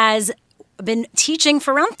and has been teaching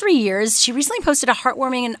for around 3 years. She recently posted a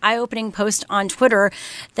heartwarming and eye-opening post on Twitter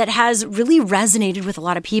that has really resonated with a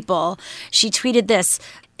lot of people. She tweeted this: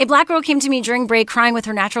 "A black girl came to me during break crying with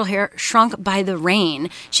her natural hair shrunk by the rain.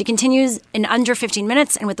 She continues in under 15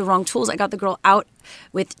 minutes, and with the wrong tools, I got the girl out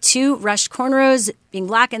with 2 rushed cornrows. Being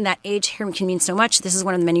black in that age here can mean so much. This is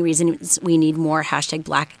one of the many reasons we need more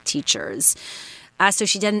 #black teachers." So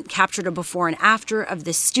she then captured a before and after of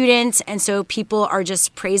this student. And so people are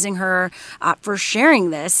just praising her for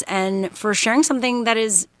sharing this and for sharing something that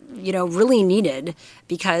is, you know, really needed,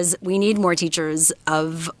 because we need more teachers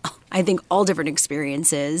of, I think, all different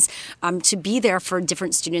experiences to be there for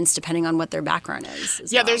different students depending on what their background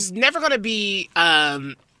is. There's never going to be,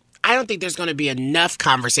 I don't think there's going to be enough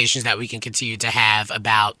conversations that we can continue to have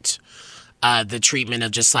about the treatment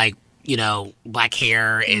of just like, you know, black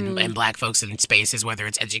hair and black folks in spaces, whether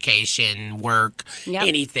it's education, work,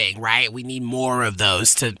 anything, right? We need more of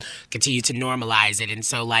those to continue to normalize it. And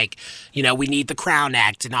so, like, you know, we need the Crown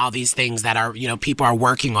Act and all these things that are, you know, people are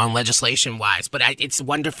working on legislation-wise. But it's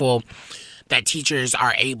wonderful that teachers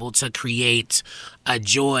are able to create a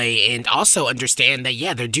joy and also understand that,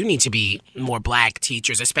 there do need to be more black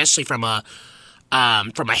teachers, especially from a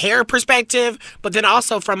hair perspective, but then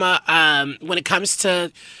also from when it comes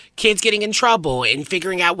to kids getting in trouble and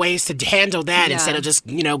figuring out ways to handle that instead of just,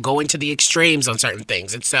 you know, going to the extremes on certain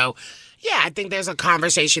things. And so, I think there's a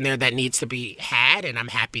conversation there that needs to be had, and I'm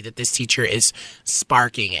happy that this teacher is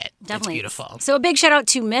sparking it. Definitely. It's beautiful. So a big shout out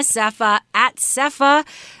to Miss Sefa at Sefa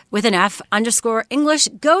with an F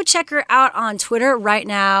 _English. Go check her out on Twitter right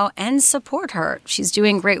now and support her. She's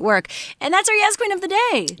doing great work. And that's our Yes Queen of the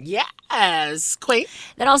Day. Yes, Queen.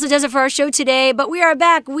 That also does it for our show today. But we are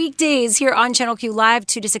back weekdays here on Channel Q Live,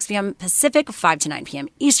 2 to 6 p.m. Pacific, 5 to 9 p.m.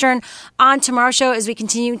 Eastern. On tomorrow's show, as we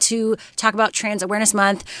continue to talk about Trans Awareness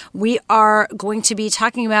Month, we are going to be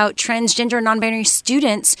talking about transgender and non-binary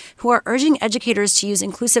students who are urging educators to use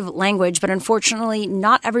inclusive language, but unfortunately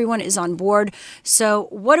not everyone is on board. So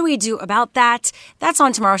what do we do about that? That's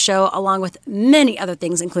on tomorrow's show, along with many other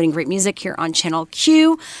things, including great music here on Channel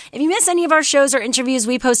Q. If you miss any of our shows or interviews,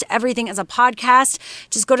 we post everything everything as a podcast.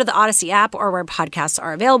 Just go to the Odyssey app or where podcasts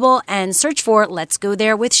are available and search for Let's Go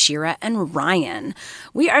There with Shira and Ryan.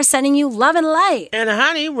 We are sending you love and light. And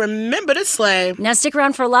honey, remember to slay. Now stick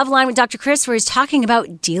around for Love Line with Dr. Chris, where he's talking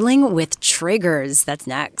about dealing with triggers. That's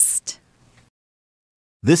next.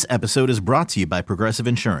 This episode is brought to you by Progressive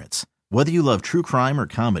Insurance. Whether you love true crime or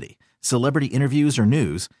comedy, celebrity interviews or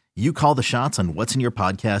news, you call the shots on what's in your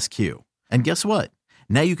podcast queue. And guess what?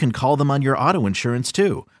 Now you can call them on your auto insurance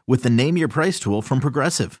too with the Name Your Price tool from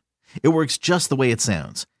Progressive. It works just the way it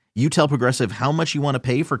sounds. You tell Progressive how much you want to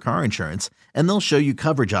pay for car insurance, and they'll show you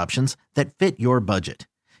coverage options that fit your budget.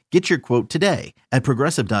 Get your quote today at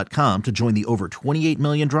Progressive.com to join the over 28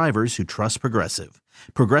 million drivers who trust Progressive.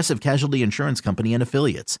 Progressive Casualty Insurance Company and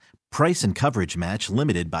Affiliates. Price and coverage match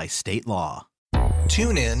limited by state law.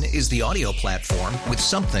 TuneIn is the audio platform with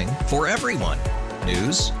something for everyone.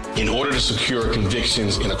 News. In order to secure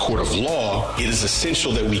convictions in a court of law, it is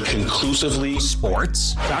essential that we conclusively.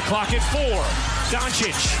 Sports. Shot clock at 4.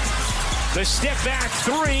 Doncic. The step back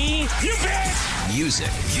 3. You bet. Music.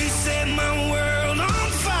 You set my world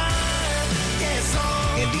on fire. Yes,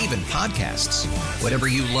 and even podcasts. Whatever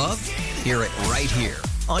you love, hear it right here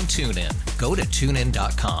on TuneIn. Go to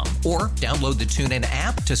TuneIn.com or download the TuneIn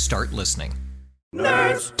app to start listening.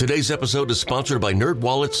 Nerds. Today's episode is sponsored by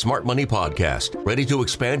NerdWallet's Smart Money Podcast. Ready to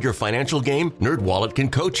expand your financial game? NerdWallet can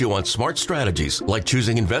coach you on smart strategies like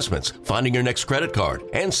choosing investments, finding your next credit card,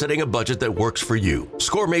 and setting a budget that works for you.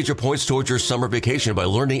 Score major points towards your summer vacation by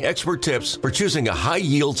learning expert tips for choosing a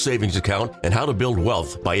high-yield savings account and how to build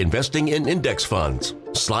wealth by investing in index funds.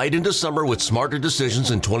 Slide into summer with smarter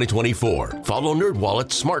decisions in 2024. Follow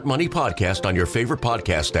NerdWallet's Smart Money Podcast on your favorite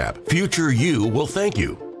podcast app. Future you will thank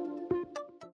you.